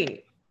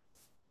great.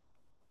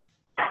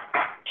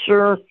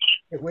 Sure.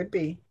 It would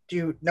be. Do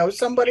you know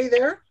somebody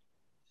there?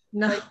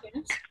 No,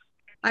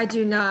 I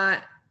do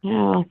not.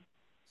 Yeah.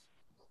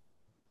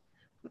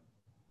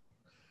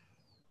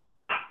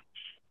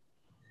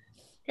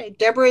 Okay,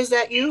 Deborah, is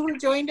that you who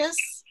joined us?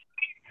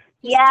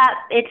 Yeah,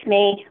 it's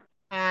me.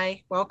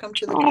 Hi, welcome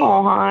to the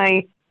call.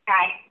 Hi.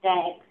 Hi,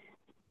 thanks.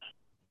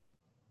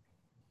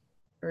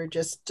 We're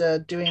just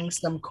doing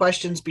some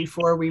questions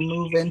before we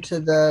move into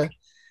the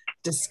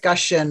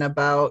discussion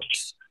about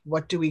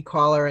what do we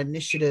call our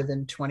initiative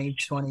in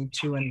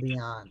 2022 and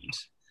beyond.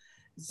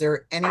 Is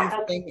there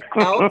anything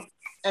else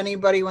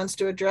anybody wants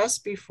to address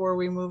before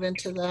we move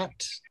into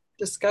that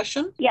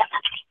discussion? Yeah,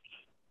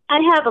 I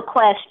have a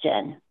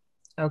question.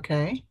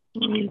 Okay.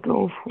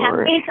 Go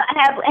for it.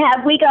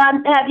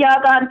 Have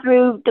y'all gone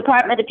through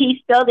Department of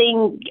Peace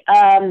building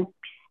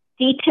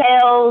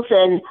details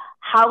and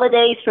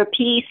holidays for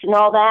peace and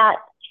all that?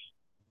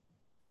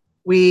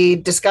 We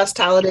discussed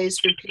holidays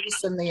for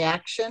peace and the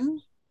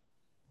action.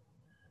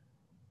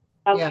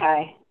 Okay.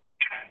 Yeah.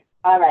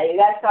 All right.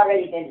 That's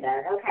already been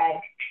done. Okay.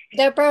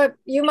 Deborah,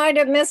 you might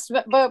have missed,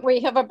 but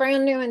we have a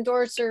brand new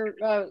endorser,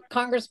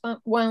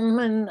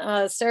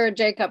 Congresswoman Sarah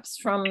Jacobs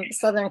from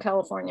Southern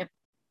California.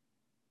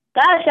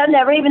 Gosh, I've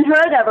never even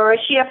heard of her. Is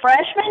she a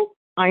freshman?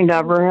 I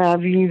never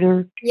have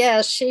either.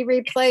 Yeah, she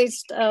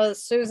replaced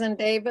Susan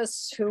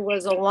Davis, who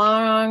was a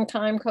long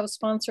time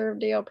co-sponsor of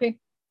DOP. Okay,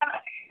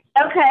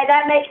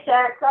 that makes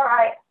sense. All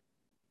right.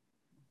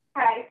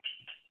 Okay.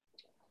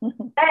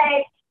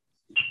 Thanks.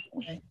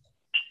 Okay.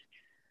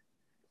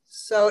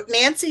 So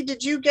Nancy,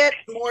 did you get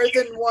more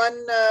than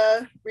one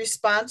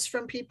response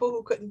from people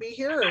who couldn't be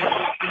here, or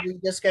did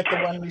you just get the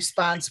one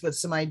response with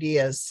some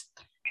ideas?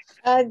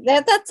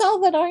 That's all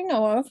that I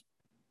know of.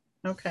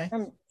 Okay.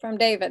 From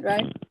David,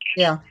 right?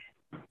 Yeah.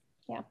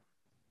 Yeah.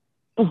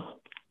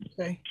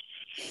 Okay.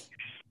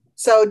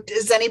 So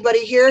does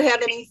anybody here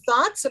have any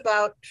thoughts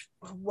about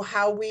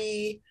how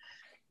we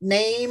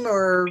name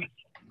or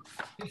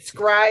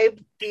describe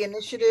the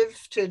initiative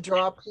to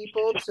draw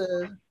people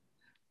to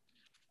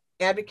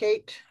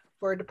advocate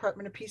for a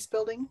Department of Peace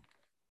building?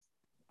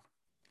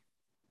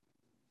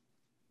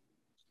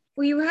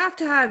 Well, you have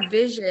to have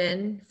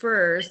vision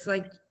first.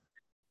 Like,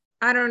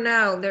 I don't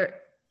know, the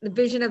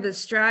vision of the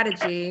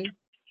strategy.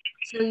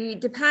 So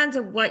it depends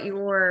on what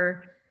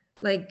your,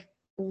 like,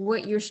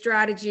 what your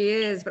strategy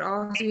is, but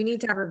also you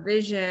need to have a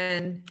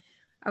vision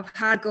of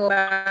how to go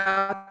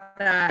about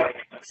that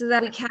so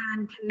that we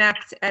can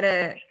connect at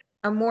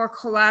a more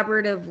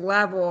collaborative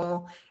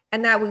level,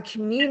 and that we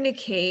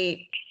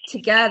communicate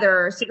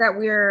together so that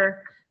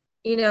we're,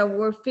 you know,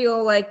 we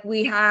feel like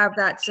we have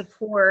that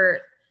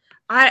support.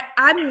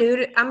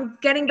 I'm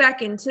getting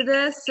back into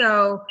this,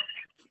 so,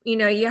 you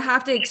know, you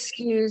have to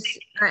excuse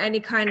any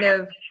kind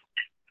of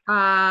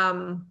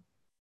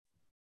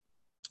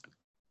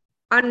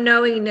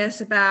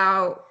unknowingness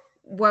about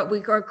what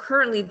we are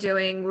currently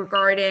doing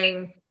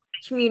regarding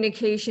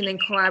communication and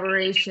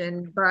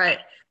collaboration. But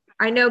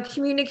I know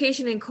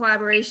communication and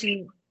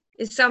collaboration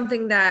is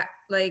something that,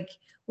 like,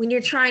 when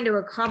you're trying to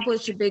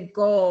accomplish a big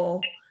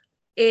goal,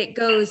 it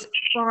goes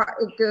far,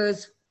 it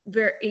goes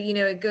very, you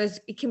know,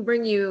 it can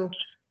bring you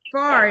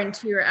far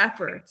into your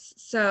efforts.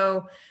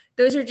 So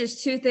those are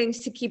just two things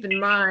to keep in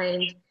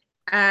mind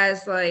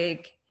as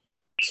like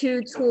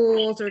two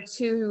tools or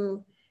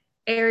two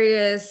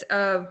areas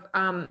of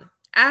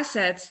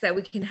assets that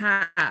we can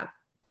have.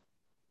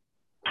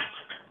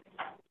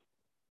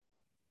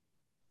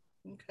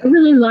 I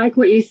really like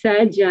what you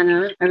said,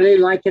 Jenna. I really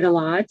like it a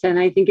lot. And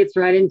I think it's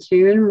right in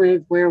tune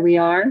with where we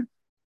are.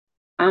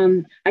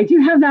 I do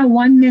have that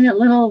 1 minute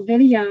little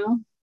video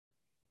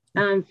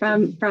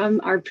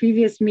from our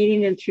previous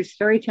meeting in True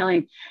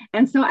Storytelling.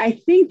 And so I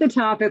think the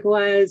topic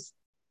was,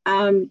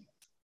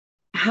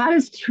 how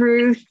does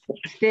truth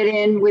fit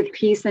in with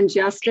peace and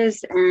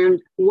justice,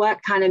 and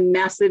what kind of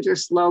message or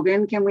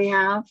slogan can we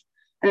have?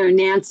 I know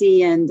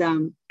Nancy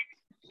and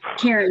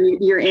Karen,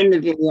 you're in the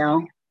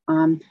video.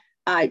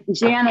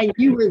 Jana,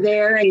 you were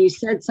there and you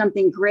said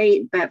something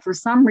great, but for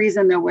some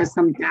reason there was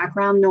some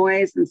background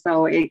noise, and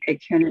so it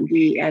couldn't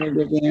be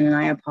edited in, and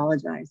I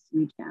apologize to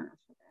you, Jana,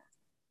 for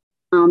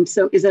that.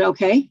 So is it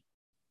okay?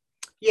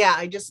 Yeah,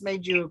 I just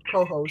made you a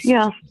co-host,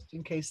 just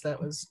in case that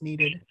was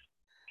needed.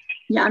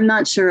 Yeah, I'm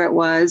not sure it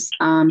was,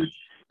 but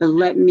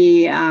let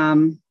me,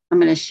 I'm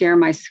going to share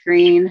my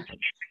screen,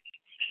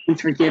 and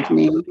forgive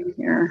me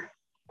here.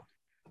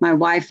 My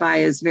Wi-Fi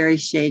is very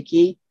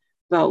shaky,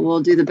 but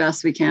we'll do the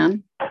best we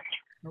can.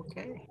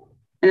 Okay.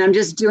 And I'm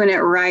just doing it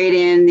right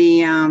in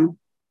the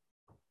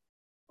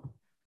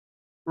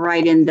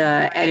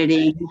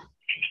editing,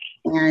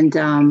 and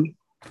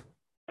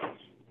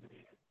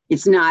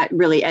it's not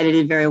really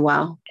edited very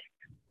well.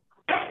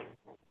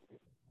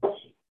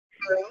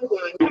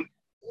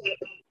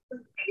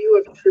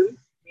 View of truth.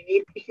 We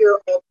need to hear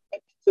all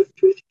types of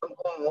truth from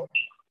all.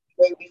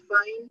 When we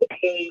find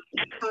a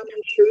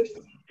common truth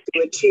to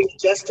achieve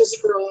justice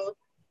for all,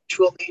 which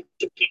will lead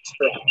to peace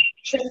for all.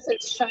 Truth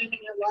is shining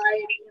a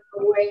light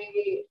in a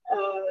way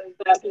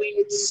that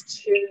leads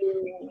to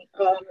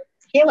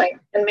healing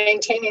and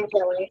maintaining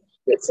healing.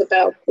 It's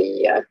about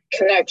the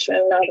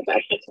connection, not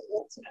about the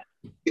connection.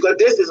 Because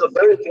this is a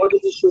very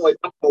important issue when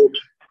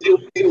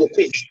people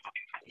peace.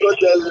 Because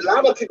there are a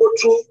lot of people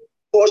truth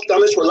cause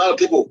damage for a lot of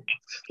people.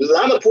 A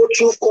lot of poor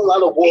truth cause a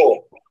lot of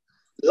war.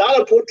 A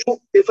lot of poor truth,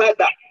 in fact,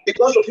 that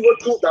because of people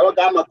truth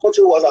that my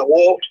country was at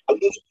war, I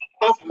lose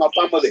half of my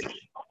family.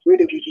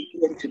 Really, we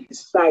begin to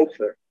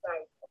decipher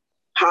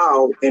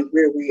how and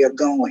where we are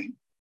going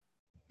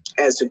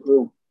as a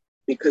group,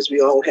 because we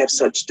all have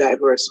such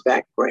diverse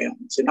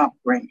backgrounds and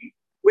upbringing.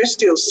 We're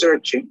still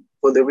searching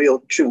for the real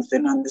truth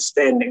and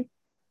understanding,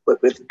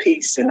 but with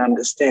peace and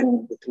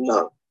understanding, with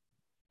love.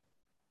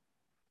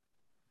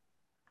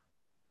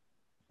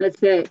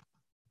 That's it.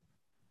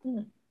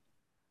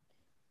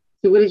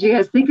 So what did you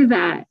guys think of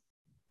that?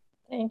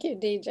 Thank you,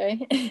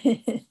 DJ.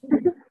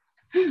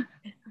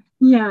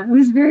 Yeah, it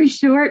was very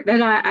short,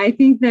 but I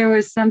think there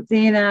was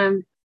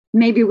something,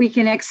 maybe we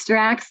can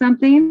extract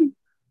something,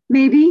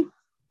 maybe,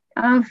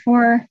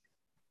 for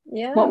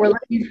what we're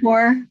looking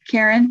for.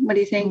 Karen, what do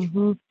you think?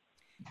 Mm-hmm.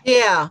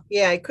 Yeah,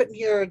 I couldn't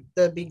hear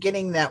the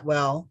beginning that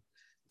well.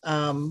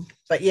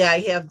 But yeah, I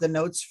have the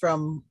notes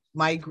from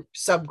my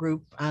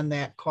subgroup on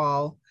that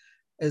call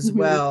as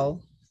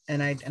well.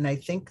 And I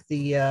think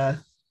the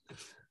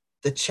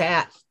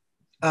chat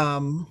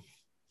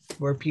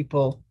where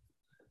people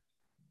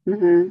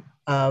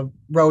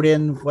wrote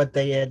in what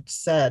they had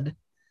said.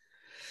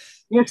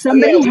 Yeah,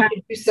 somebody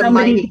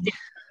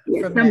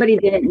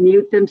didn't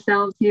mute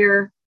themselves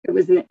here. It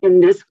was in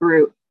this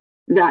group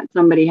that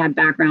somebody had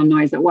background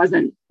noise. It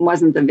wasn't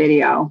the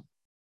video.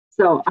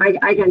 So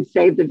I can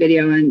save the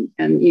video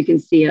and you can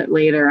see it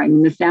later. I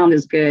mean, the sound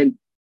is good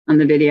on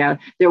the video.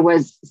 There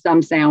was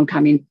some sound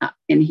coming up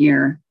in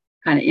here,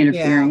 kind of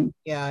interfering.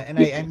 Yeah, and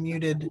I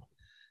muted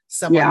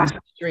some on the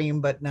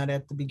stream, but not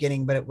at the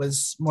beginning, but it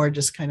was more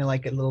just kind of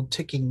like a little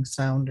ticking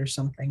sound or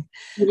something.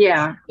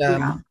 Yeah.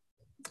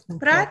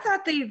 But I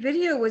thought the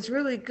video was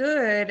really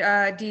good,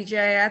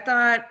 DJ. I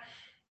thought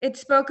it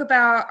spoke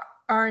about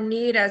our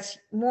need as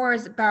more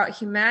as about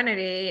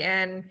humanity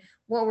and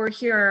what we're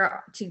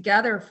here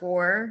together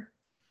for,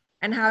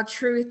 and how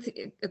truth,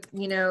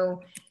 you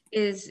know,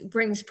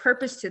 brings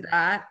purpose to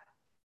that.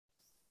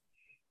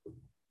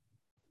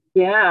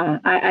 Yeah,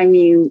 I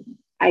mean,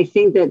 I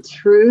think that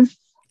truth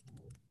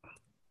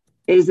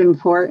is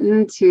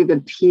important to the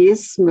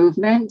peace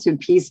movement, to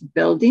peace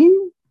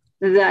building,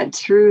 that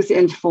truth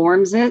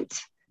informs it,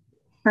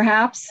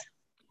 perhaps,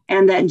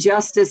 and that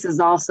justice is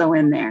also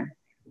in there.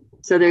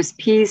 So there's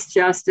peace,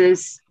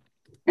 justice,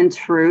 and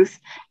truth.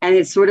 And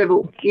it's sort of,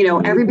 you know,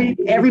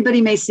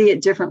 everybody may see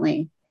it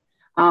differently,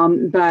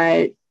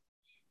 but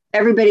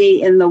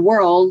everybody in the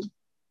world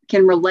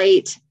can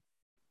relate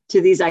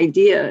to these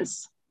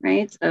ideas,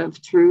 right,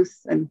 of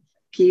truth and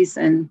peace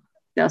and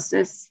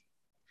justice.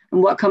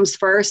 And what comes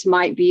first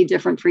might be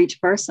different for each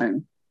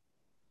person.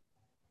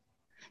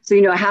 So,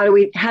 you know, how do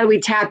we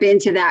tap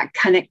into that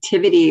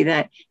connectivity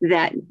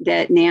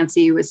that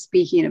Nancy was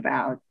speaking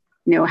about?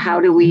 You know, how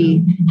do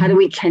we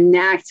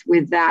connect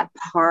with that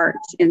part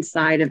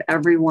inside of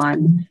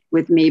everyone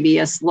with maybe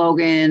a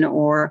slogan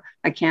or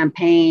a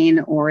campaign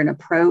or an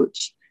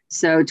approach?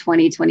 So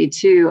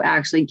 2022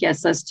 actually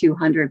gets us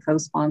 200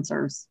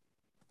 co-sponsors.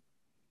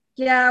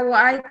 Yeah,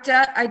 well,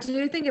 I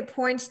do think it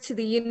points to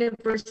the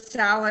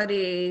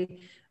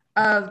universality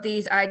of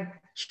these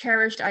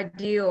cherished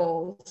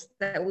ideals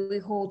that we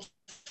hold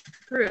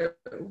true.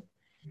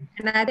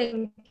 And I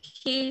think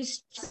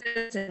peace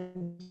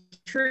and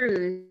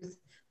truth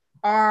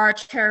are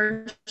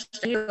cherished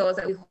ideals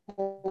that we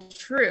hold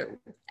true.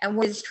 And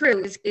what is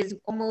true is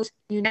almost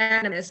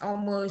unanimous,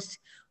 almost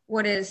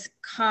what is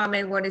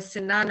common, what is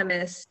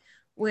synonymous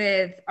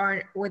with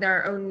our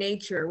own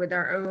nature, with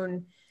our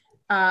own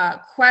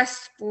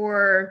quest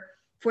for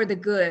the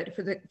good,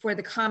 for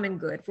the common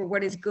good, for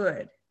what is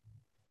good.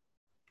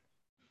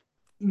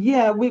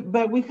 Yeah,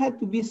 but we had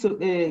to be so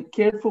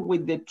careful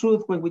with the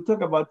truth when we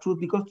talk about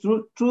truth, because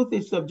truth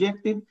is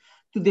subjective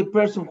to the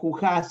person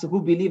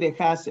who believe it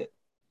has it.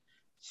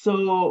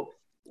 So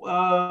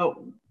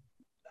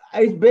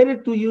it's better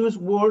to use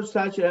words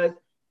such as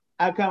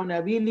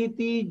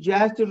accountability,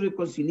 justice,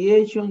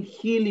 reconciliation,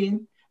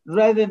 healing,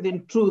 rather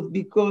than truth,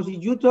 because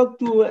if you talk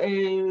to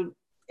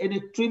an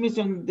extremist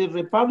in the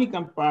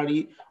Republican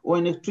Party or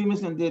an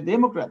extremist in the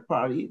Democratic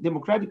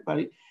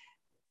Party,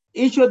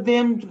 each of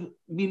them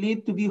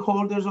believe to be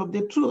holders of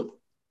the truth.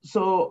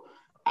 So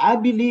I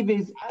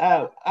believe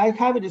I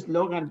have a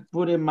slogan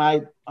put in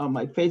on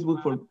my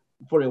Facebook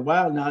for a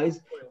while now. Is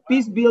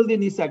peace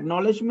building is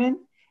acknowledgement,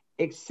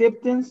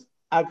 acceptance,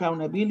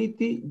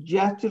 accountability,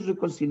 justice,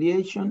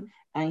 reconciliation,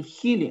 and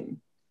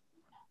healing.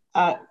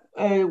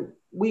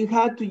 We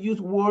had to use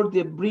words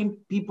that bring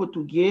people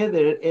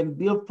together and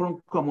build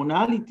from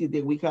commonality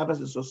that we have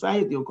as a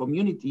society or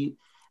community,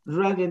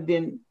 rather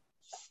than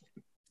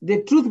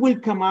the truth will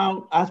come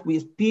out as we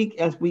speak,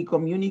 as we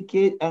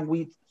communicate, and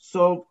we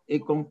solve a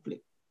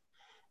conflict.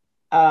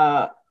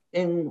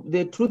 And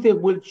the truth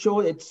will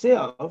show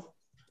itself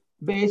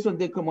based on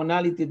the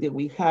commonality that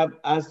we have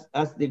as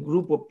the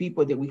group of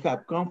people that we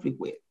have conflict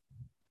with.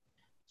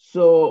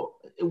 So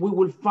we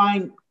will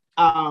find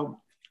a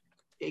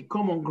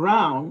common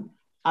ground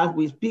as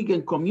we speak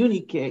and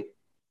communicate.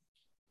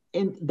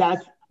 And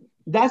that's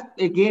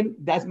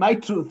my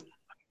truth.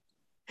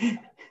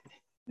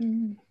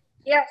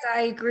 Yes,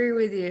 I agree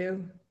with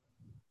you.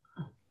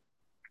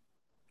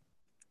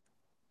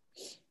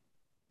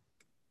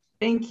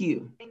 Thank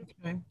you.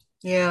 Okay.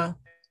 Yeah.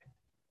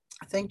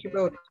 Thank you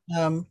both.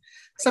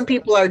 Some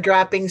people are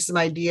dropping some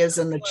ideas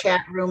in the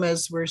chat room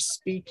as we're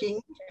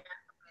speaking.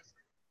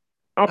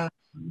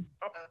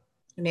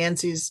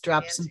 Nancy's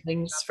dropped some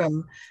things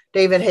from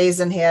David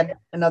Hazen. Had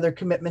another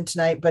commitment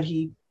tonight, but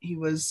he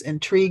was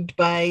intrigued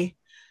by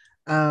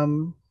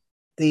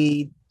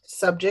the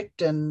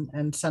subject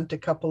and sent a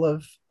couple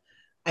of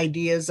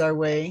ideas our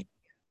way.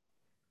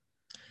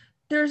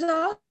 There's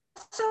also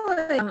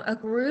a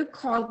group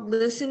called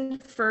Listen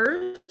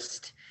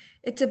First.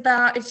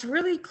 It's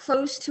really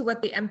close to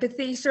what the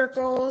empathy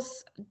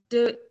circles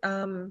do,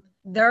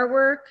 their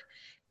work.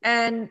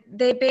 And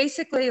they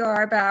basically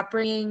are about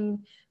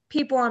bringing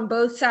people on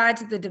both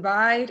sides of the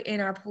divide in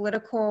our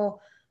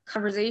political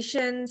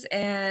conversations,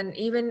 and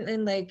even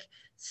in like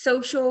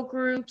social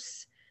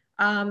groups,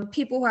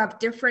 people who have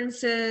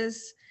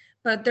differences,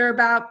 but they're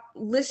about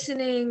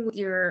listening with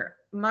your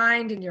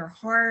mind and your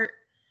heart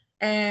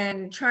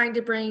and trying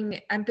to bring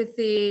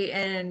empathy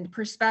and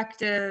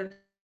perspective,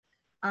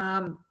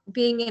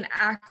 being an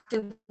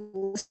active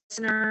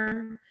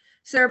listener.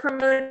 So they're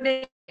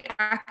promoting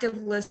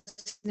active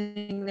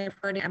listening, they're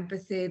promoting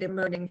empathy, they're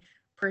promoting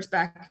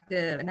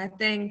perspective. And I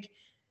think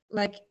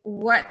like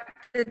what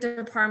the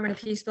Department of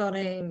Peace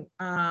Building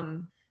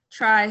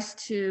tries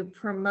to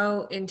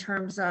promote in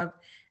terms of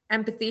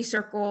empathy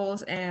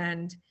circles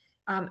and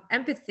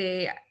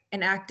empathy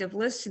and active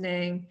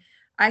listening,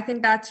 I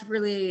think that's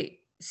really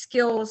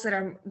skills that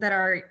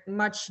are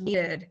much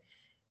needed,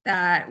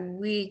 that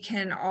we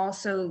can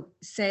also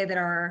say that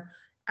are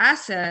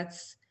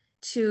assets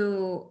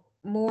to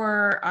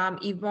more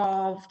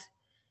evolved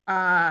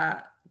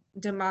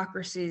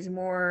democracies,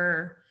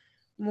 more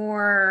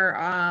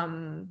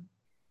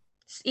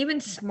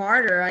even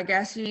smarter, I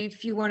guess,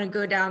 if you want to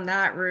go down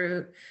that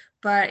route.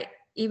 But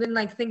even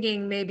like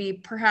thinking maybe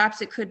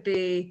perhaps it could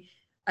be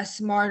a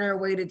smarter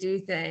way to do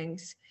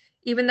things,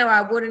 even though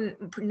I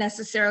wouldn't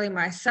necessarily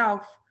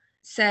myself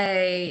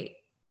say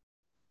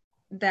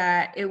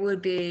that it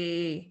would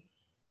be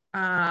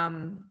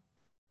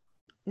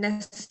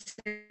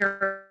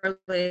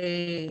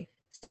necessarily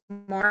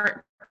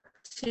smart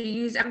to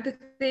use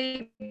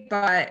empathy,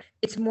 but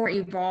it's more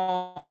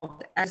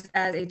evolved as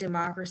a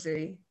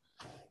democracy.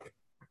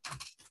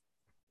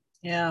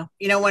 Yeah.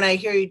 You know, when I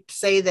hear you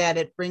say that,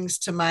 it brings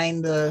to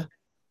mind I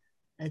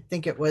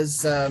think it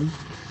was our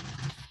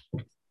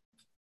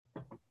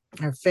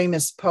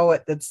famous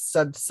poet that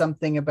said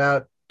something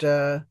about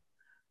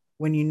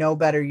when you know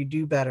better, you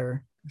do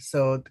better.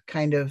 So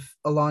kind of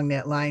along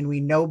that line,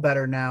 we know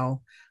better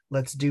now,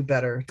 let's do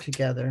better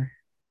together.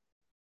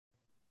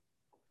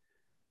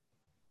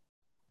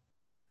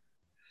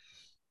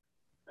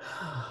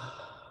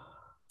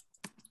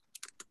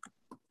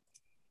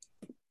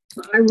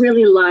 I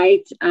really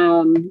liked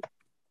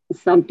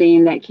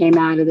something that came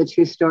out of the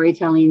True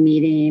Storytelling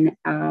meeting,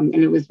 and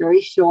it was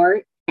very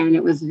short and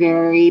it was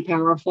very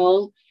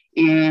powerful.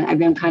 And I've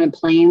been kind of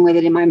playing with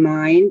it in my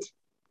mind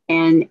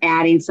and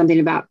adding something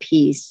about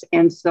peace.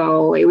 And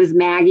so it was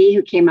Maggie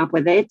who came up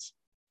with it.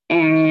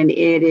 And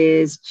it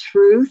is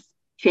truth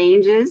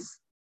changes,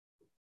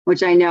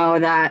 which I know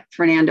that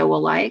Fernando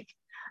will like.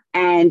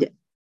 And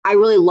I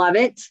really love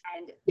it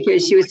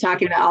because she was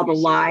talking about all the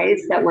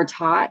lies that were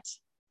taught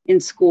in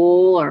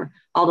school, or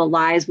all the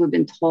lies we've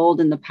been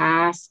told in the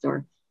past,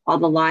 or all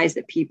the lies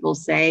that people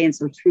say. And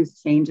so truth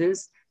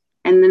changes.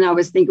 And then I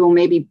was thinking, well,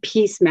 maybe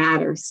peace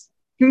matters.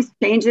 Truth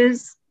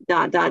changes, ...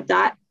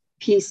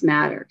 peace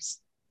matters.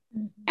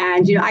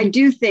 And, you know, I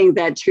do think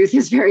that truth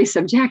is very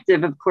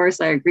subjective. Of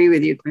course, I agree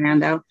with you,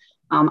 Fernando.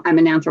 I'm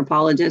an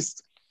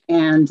anthropologist,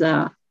 and,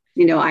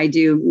 you know, I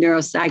do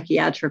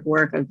neuropsychiatric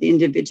work of the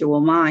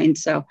individual mind.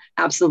 So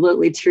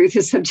absolutely, truth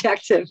is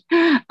subjective.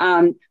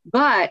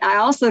 But I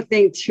also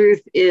think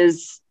truth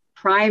is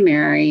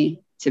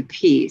primary to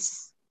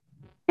peace.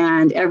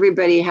 And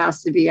everybody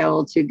has to be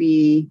able to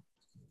be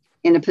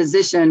in a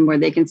position where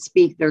they can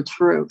speak their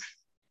truth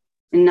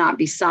and not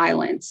be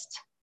silenced.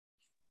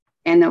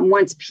 And then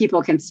once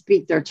people can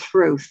speak their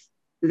truth,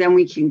 then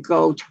we can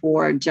go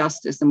toward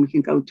justice and we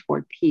can go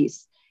toward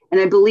peace. And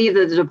I believe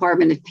that the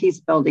Department of Peace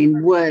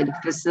Building would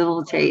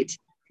facilitate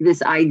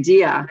this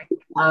idea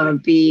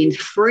of being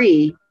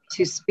free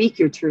to speak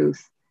your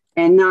truth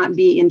and not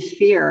be in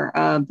fear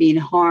of being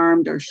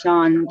harmed or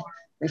shunned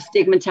or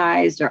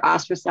stigmatized or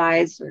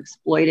ostracized or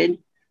exploited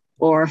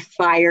or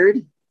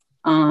fired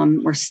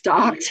or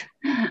stalked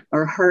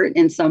or hurt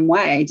in some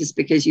way just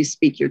because you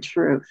speak your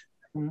truth.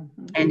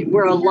 And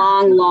we're a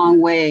long,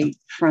 long way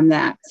from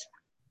that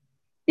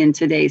in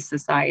today's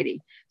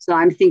society. So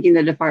I'm thinking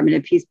the Department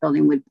of Peace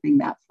Building would bring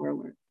that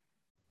forward.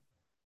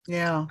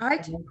 Yeah. I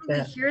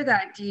totally hear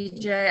that,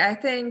 DJ. I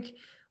think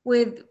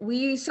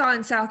we saw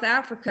in South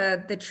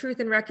Africa, the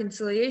Truth and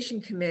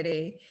Reconciliation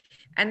Committee,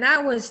 and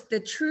that was, the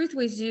truth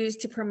was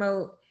used to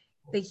promote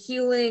the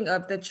healing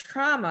of the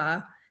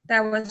trauma that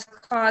was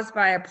caused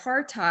by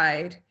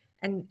apartheid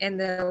and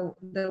the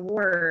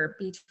war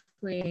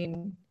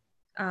between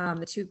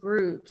the two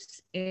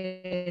groups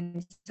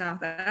in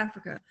South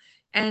Africa.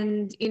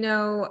 And, you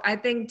know, I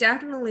think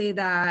definitely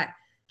that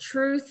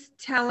truth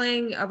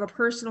telling of a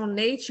personal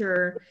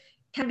nature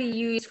can be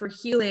used for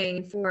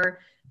healing, for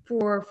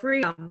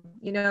freedom,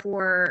 you know,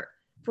 for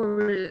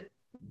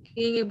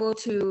being able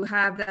to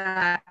have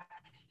that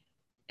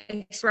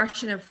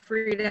expression of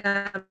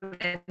freedom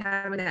and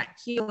having that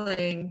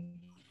healing,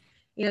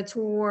 you know,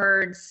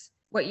 towards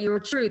what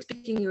your truth,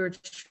 speaking your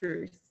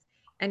truth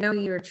and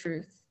knowing your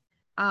truth.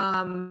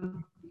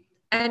 And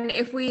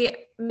if we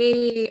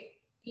may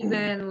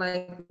even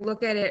like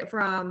look at it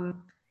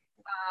from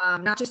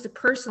not just the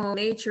personal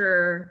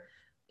nature,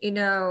 you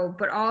know,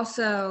 but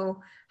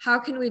also how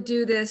can we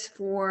do this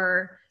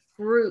for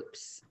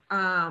groups,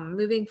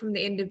 moving from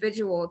the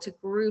individual to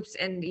groups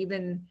and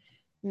even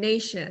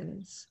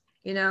nations,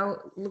 you know,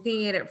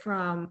 looking at it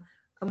from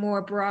a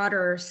more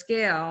broader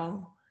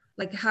scale,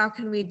 like how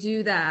can we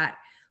do that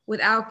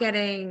without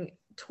getting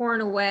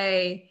torn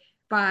away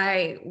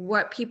by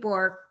what people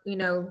are, you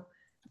know,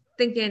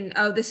 thinking,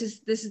 oh, this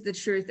is the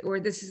truth, or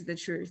this is the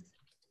truth.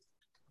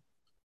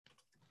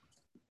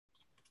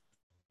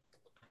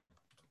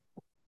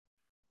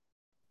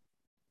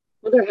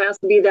 Well, there has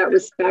to be that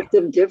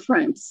respective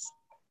difference.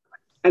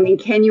 I mean,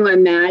 can you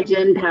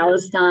imagine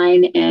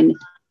Palestine and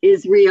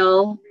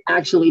Israel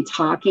actually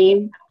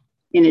talking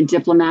in a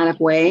diplomatic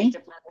way?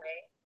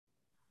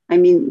 I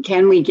mean,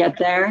 can we get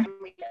there?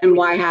 And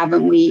why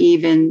haven't we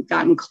even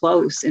gotten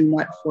close in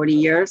 40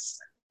 years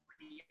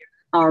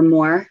or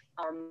more?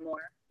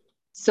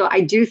 So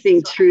I do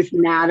think truth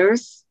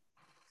matters.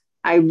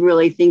 I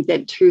really think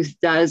that truth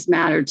does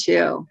matter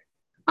too.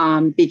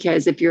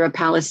 Because if you're a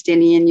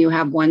Palestinian, you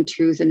have one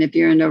truth. And if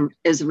you're an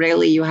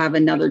Israeli, you have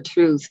another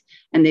truth.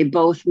 And they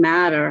both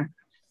matter.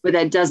 But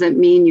that doesn't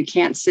mean you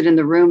can't sit in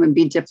the room and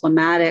be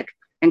diplomatic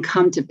and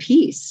come to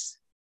peace.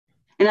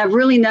 And I've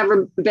really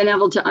never been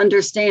able to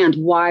understand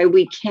why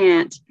we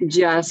can't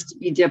just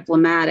be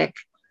diplomatic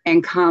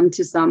and come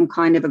to some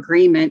kind of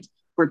agreement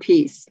for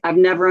peace. I've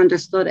never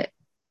understood it.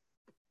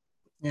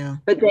 Yeah.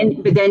 But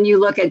then you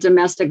look at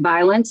domestic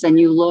violence, and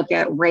you look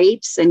at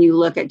rapes, and you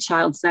look at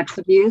child sex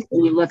abuse,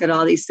 and you look at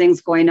all these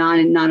things going on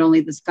in not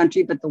only this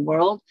country but the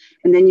world,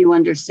 and then you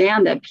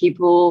understand that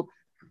people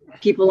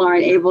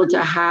aren't able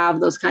to have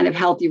those kind of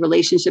healthy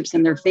relationships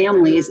in their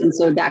families, and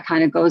so that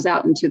kind of goes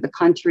out into the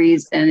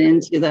countries and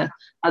into the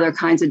other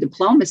kinds of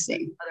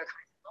diplomacy.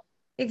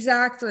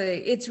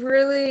 Exactly. It's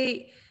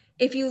really,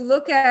 if you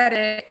look at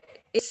it,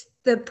 it's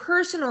the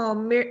personal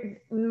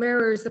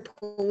mirrors the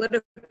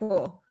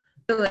political.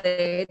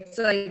 Really, it's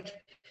like,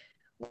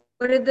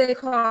 what did they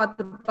call it?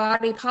 The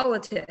body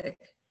politic.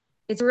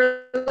 It's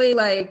really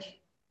like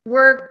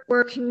we're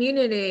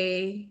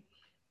community,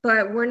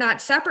 but we're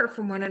not separate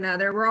from one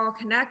another. We're all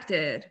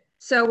connected.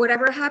 So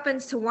whatever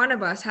happens to one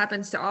of us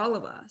happens to all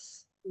of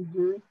us.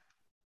 Mm-hmm.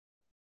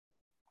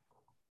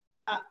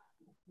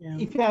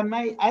 If I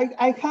may,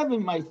 I have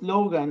in my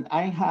slogan,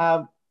 I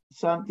have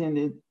something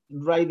that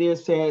right there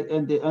said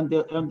on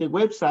the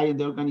website,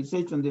 the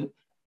organization,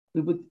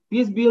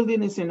 peace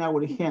building is in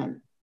our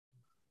hand.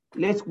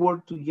 Let's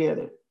work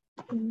together.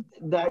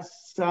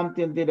 That's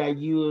something that I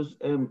use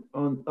on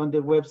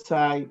the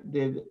website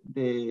that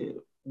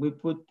we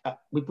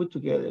put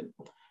together.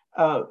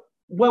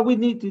 What we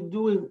need to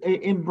do is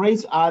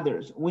embrace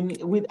others.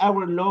 With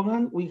our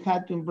slogan, we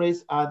had to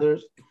embrace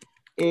others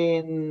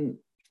and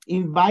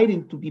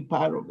inviting to be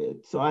part of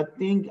it. So I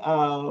think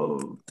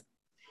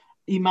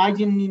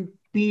imagining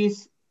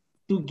peace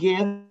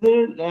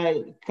together,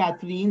 like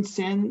Kathleen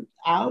sent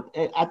out,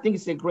 I think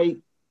it's a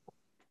great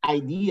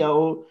idea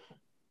or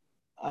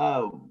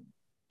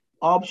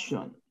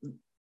option.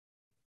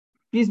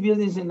 Peace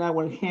building is in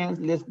our hands.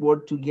 Let's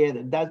work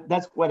together.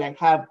 That's what I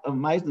have on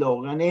my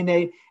slogan.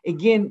 And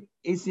again,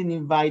 it's an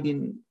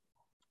inviting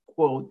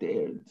quote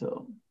there.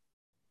 So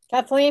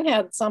Kathleen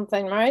had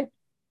something, right?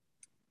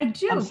 I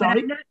do, I'm but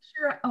sorry? I'm not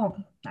sure. Oh,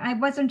 I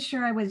wasn't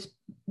sure I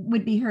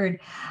would be heard.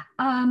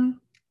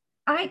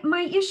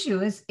 My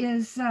issue is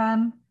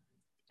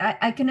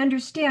I can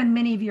understand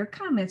many of your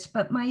comments,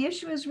 but my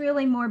issue is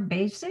really more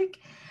basic,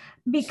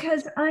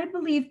 because I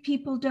believe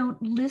people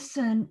don't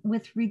listen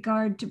with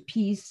regard to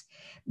peace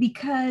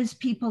because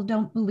people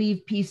don't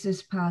believe peace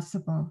is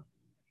possible.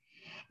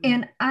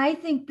 And I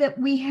think that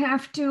we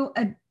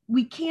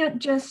can't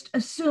just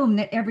assume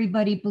that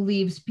everybody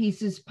believes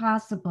peace is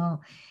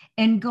possible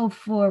and go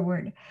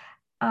forward.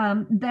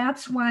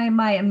 That's why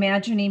my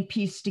Imagining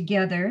Peace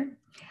Together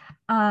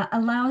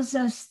allows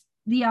us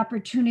the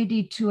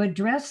opportunity to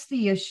address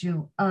the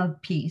issue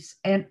of peace,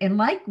 and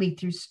likely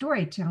through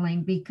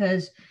storytelling,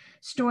 because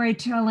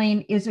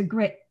storytelling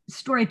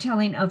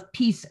of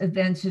peace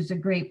events is a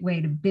great way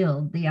to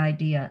build the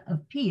idea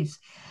of peace.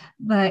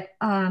 But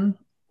I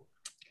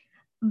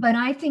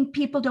think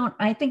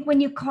I think when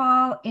you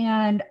call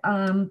and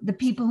the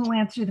people who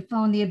answer the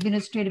phone, the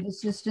administrative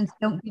assistants,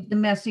 don't give the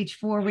message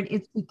forward,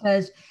 it's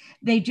because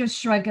they just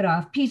shrug it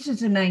off. Peace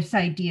is a nice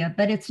idea,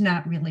 but it's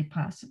not really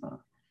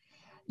possible.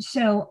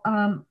 So,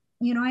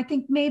 I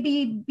think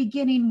maybe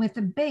beginning with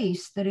a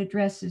base that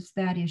addresses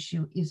that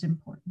issue is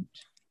important.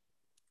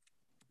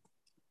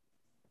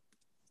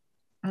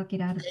 I'll get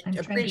out of it. I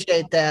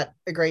appreciate that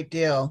a great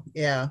deal.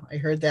 Yeah, I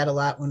heard that a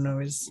lot when I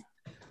was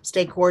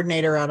state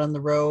coordinator out on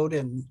the road,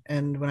 and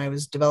when I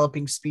was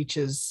developing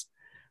speeches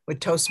with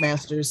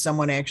Toastmasters,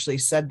 someone actually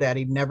said that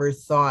he never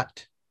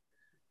stopped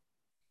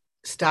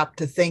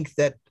to think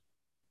that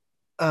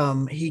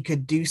he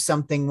could do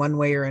something one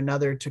way or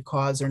another to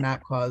cause or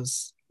not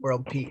cause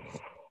world peace.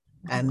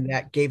 And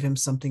that gave him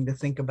something to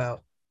think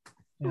about.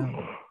 Yeah.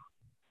 And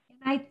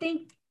I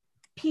think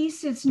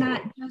peace is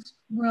not just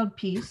world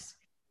peace.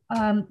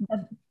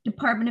 The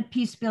Department of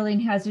Peace Building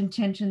has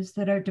intentions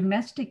that are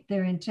domestic.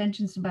 They're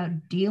intentions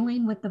about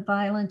dealing with the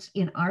violence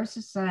in our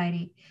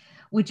society,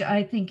 which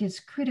I think is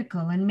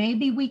critical. And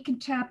maybe we can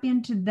tap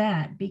into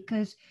that,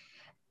 because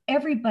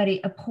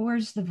everybody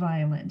abhors the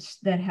violence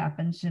that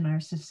happens in our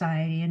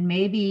society, and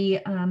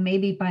maybe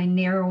by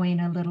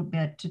narrowing a little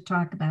bit to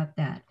talk about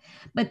that.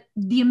 But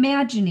the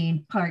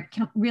imagining part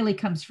really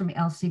comes from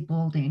Elsie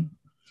Boulding,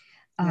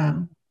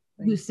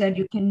 who said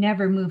you can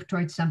never move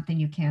towards something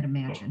you can't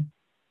imagine.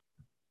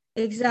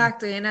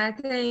 Exactly. And I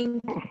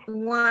think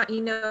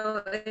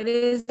it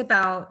is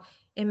about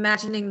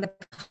imagining the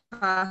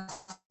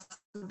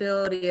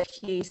possibility of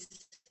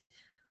peace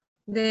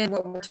than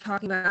what we're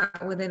talking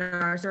about within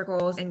our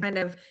circles, and kind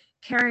of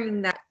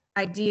carrying that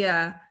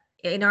idea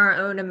in our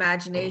own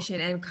imagination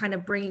and kind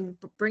of bringing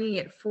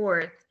it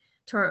forth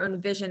to our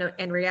own vision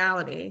and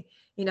reality,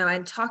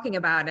 and talking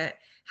about it,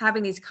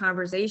 having these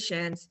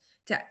conversations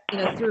to,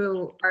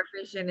 through our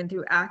vision and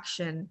through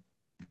action.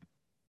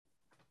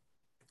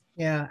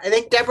 Yeah, I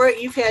think, Deborah,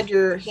 you've had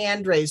your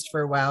hand raised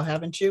for a while,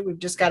 haven't you? We've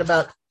just got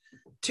about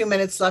 2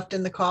 minutes left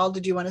in the call.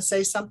 Did you want to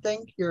say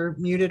something? You're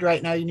muted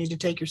right now. You need to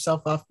take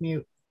yourself off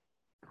mute.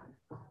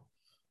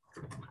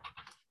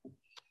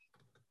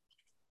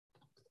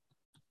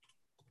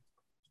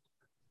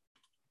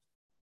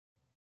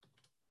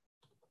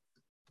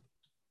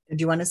 Did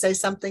you want to say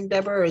something,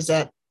 Deborah, or is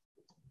that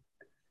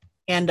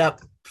hand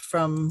up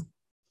from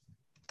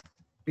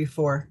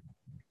before?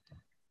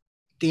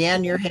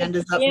 Deanne, your hand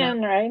is up now.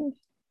 Deanne, right?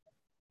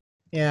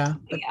 Yeah.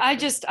 I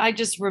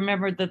just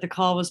remembered that the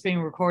call was being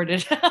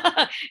recorded.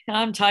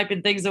 I'm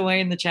typing things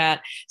away in the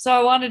chat. So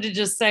I wanted to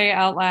just say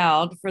out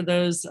loud for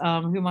those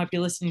who might be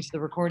listening to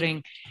the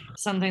recording,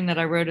 something that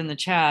I wrote in the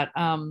chat,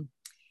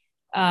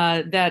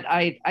 that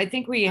I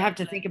think we have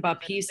to think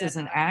about peace as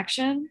an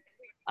action.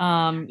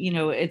 You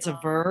know, it's a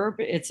verb.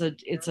 It's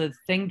a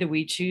thing that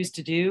we choose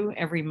to do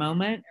every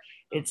moment.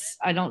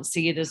 I don't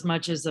see it as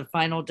much as a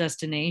final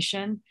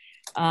destination.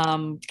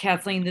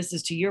 Kathleen, this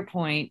is to your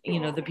point, you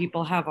know, the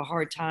people have a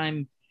hard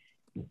time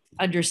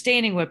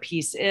understanding what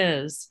peace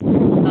is.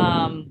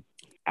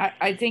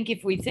 I think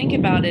if we think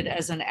about it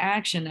as an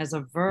action, as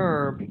a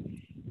verb,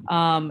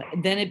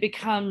 then it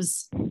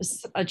becomes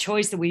a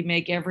choice that we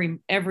make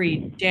every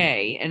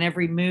day, and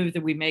every move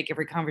that we make,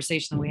 every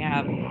conversation that we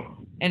have.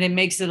 And it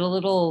makes it a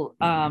little,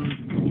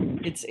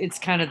 it's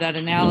kind of that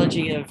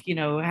analogy of, you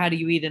know, how do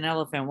you eat an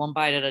elephant? One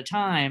bite at a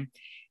time.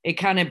 It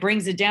kind of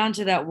brings it down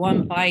to that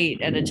one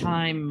bite at a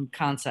time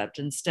concept,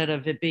 instead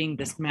of it being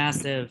this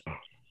massive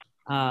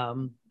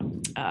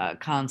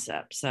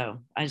concept. So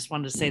I just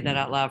wanted to say that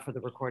out loud for the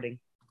recording.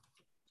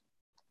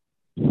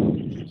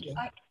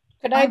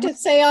 Could I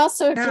just say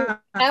also,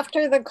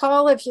 after the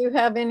call, if you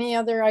have any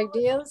other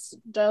ideas,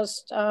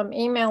 just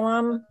email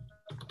them.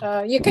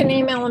 You can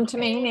email them to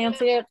me,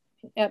 Nancy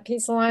at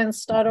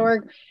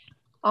peacealliance.org.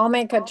 I'll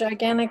make a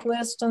gigantic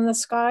list in the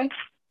sky.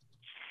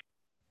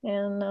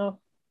 And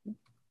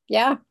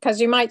yeah, because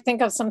you might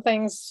think of some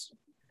things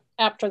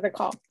after the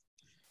call.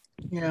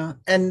 Yeah.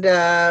 And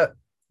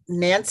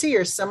Nancy,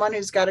 or someone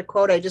who's got a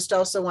quote, I just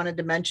also wanted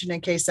to mention,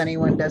 in case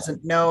anyone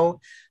doesn't know,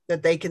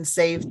 that they can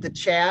save the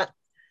chat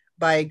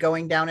by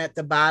going down at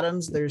the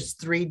bottoms. There's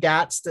 3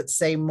 dots that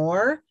say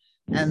more.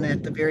 And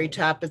at the very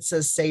top, it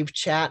says save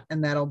chat,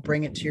 and that'll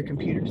bring it to your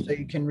computer so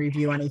you can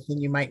review anything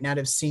you might not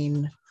have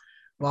seen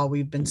while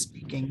we've been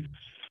speaking.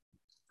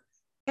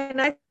 And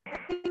I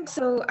think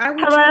so. I would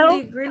Hello?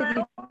 totally agree with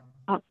you.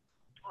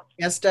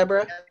 Yes,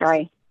 Deborah?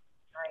 Sorry.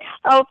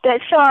 Oh,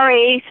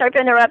 sorry for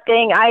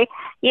interrupting.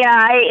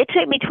 It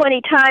took me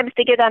 20 times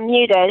to get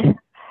unmuted.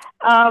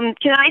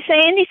 Can I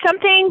say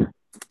something?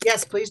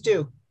 Yes, please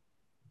do.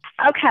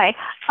 Okay.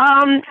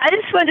 I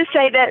just want to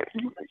say that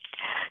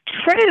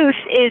truth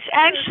is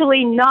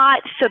actually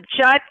not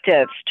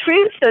subjective.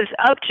 Truth is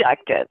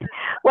objective.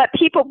 What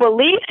people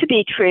believe to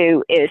be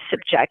true is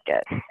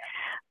subjective.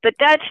 But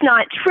that's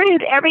not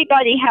truth.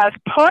 Everybody has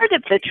part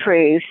of the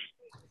truth,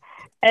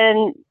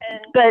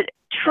 but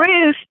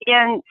truth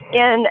in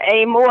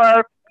a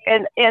more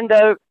in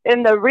the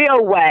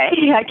real way,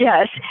 I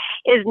guess,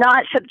 is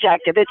not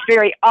subjective. It's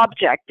very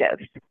objective.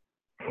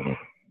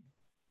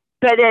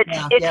 But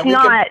it's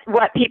not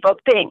what people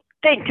think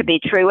to be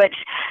true. It's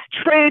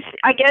truth,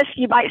 I guess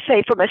you might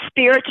say, from a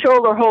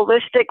spiritual or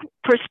holistic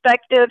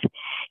perspective.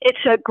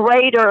 It's a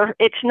greater,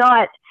 it's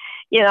not,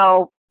 you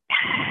know,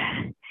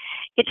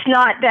 it's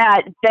not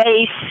that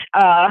base,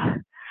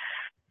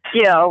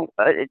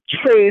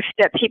 truth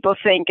that people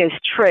think is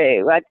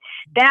true.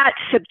 That's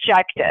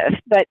subjective,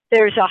 but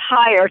there's a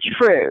higher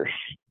truth,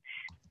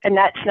 and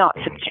that's not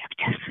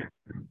subjective.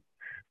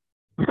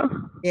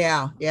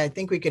 Yeah, I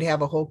think we could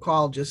have a whole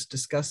call just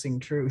discussing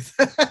truth.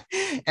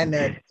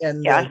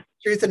 The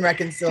Truth and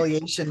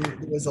Reconciliation.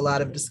 There was a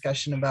lot of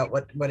discussion about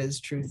what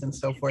is truth and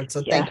so forth.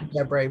 So thank you,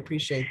 Deborah. I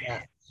appreciate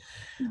that.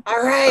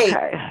 All right,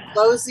 okay.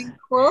 Closing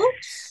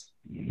quotes.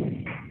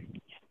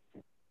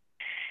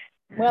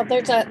 Well,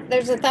 there's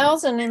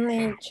 1,000 in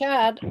the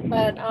chat,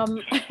 but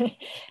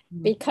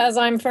because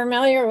I'm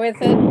familiar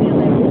with it,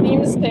 and it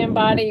seems to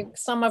embody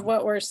some of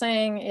what we're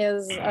saying,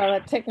 is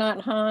Thich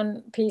Nhat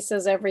Hanh, peace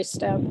is every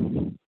step.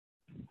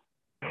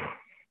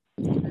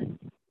 Okay.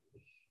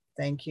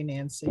 Thank you,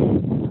 Nancy.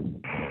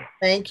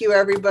 Thank you,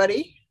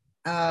 everybody.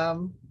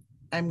 I'm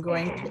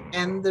going to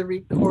end the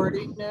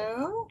recording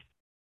now.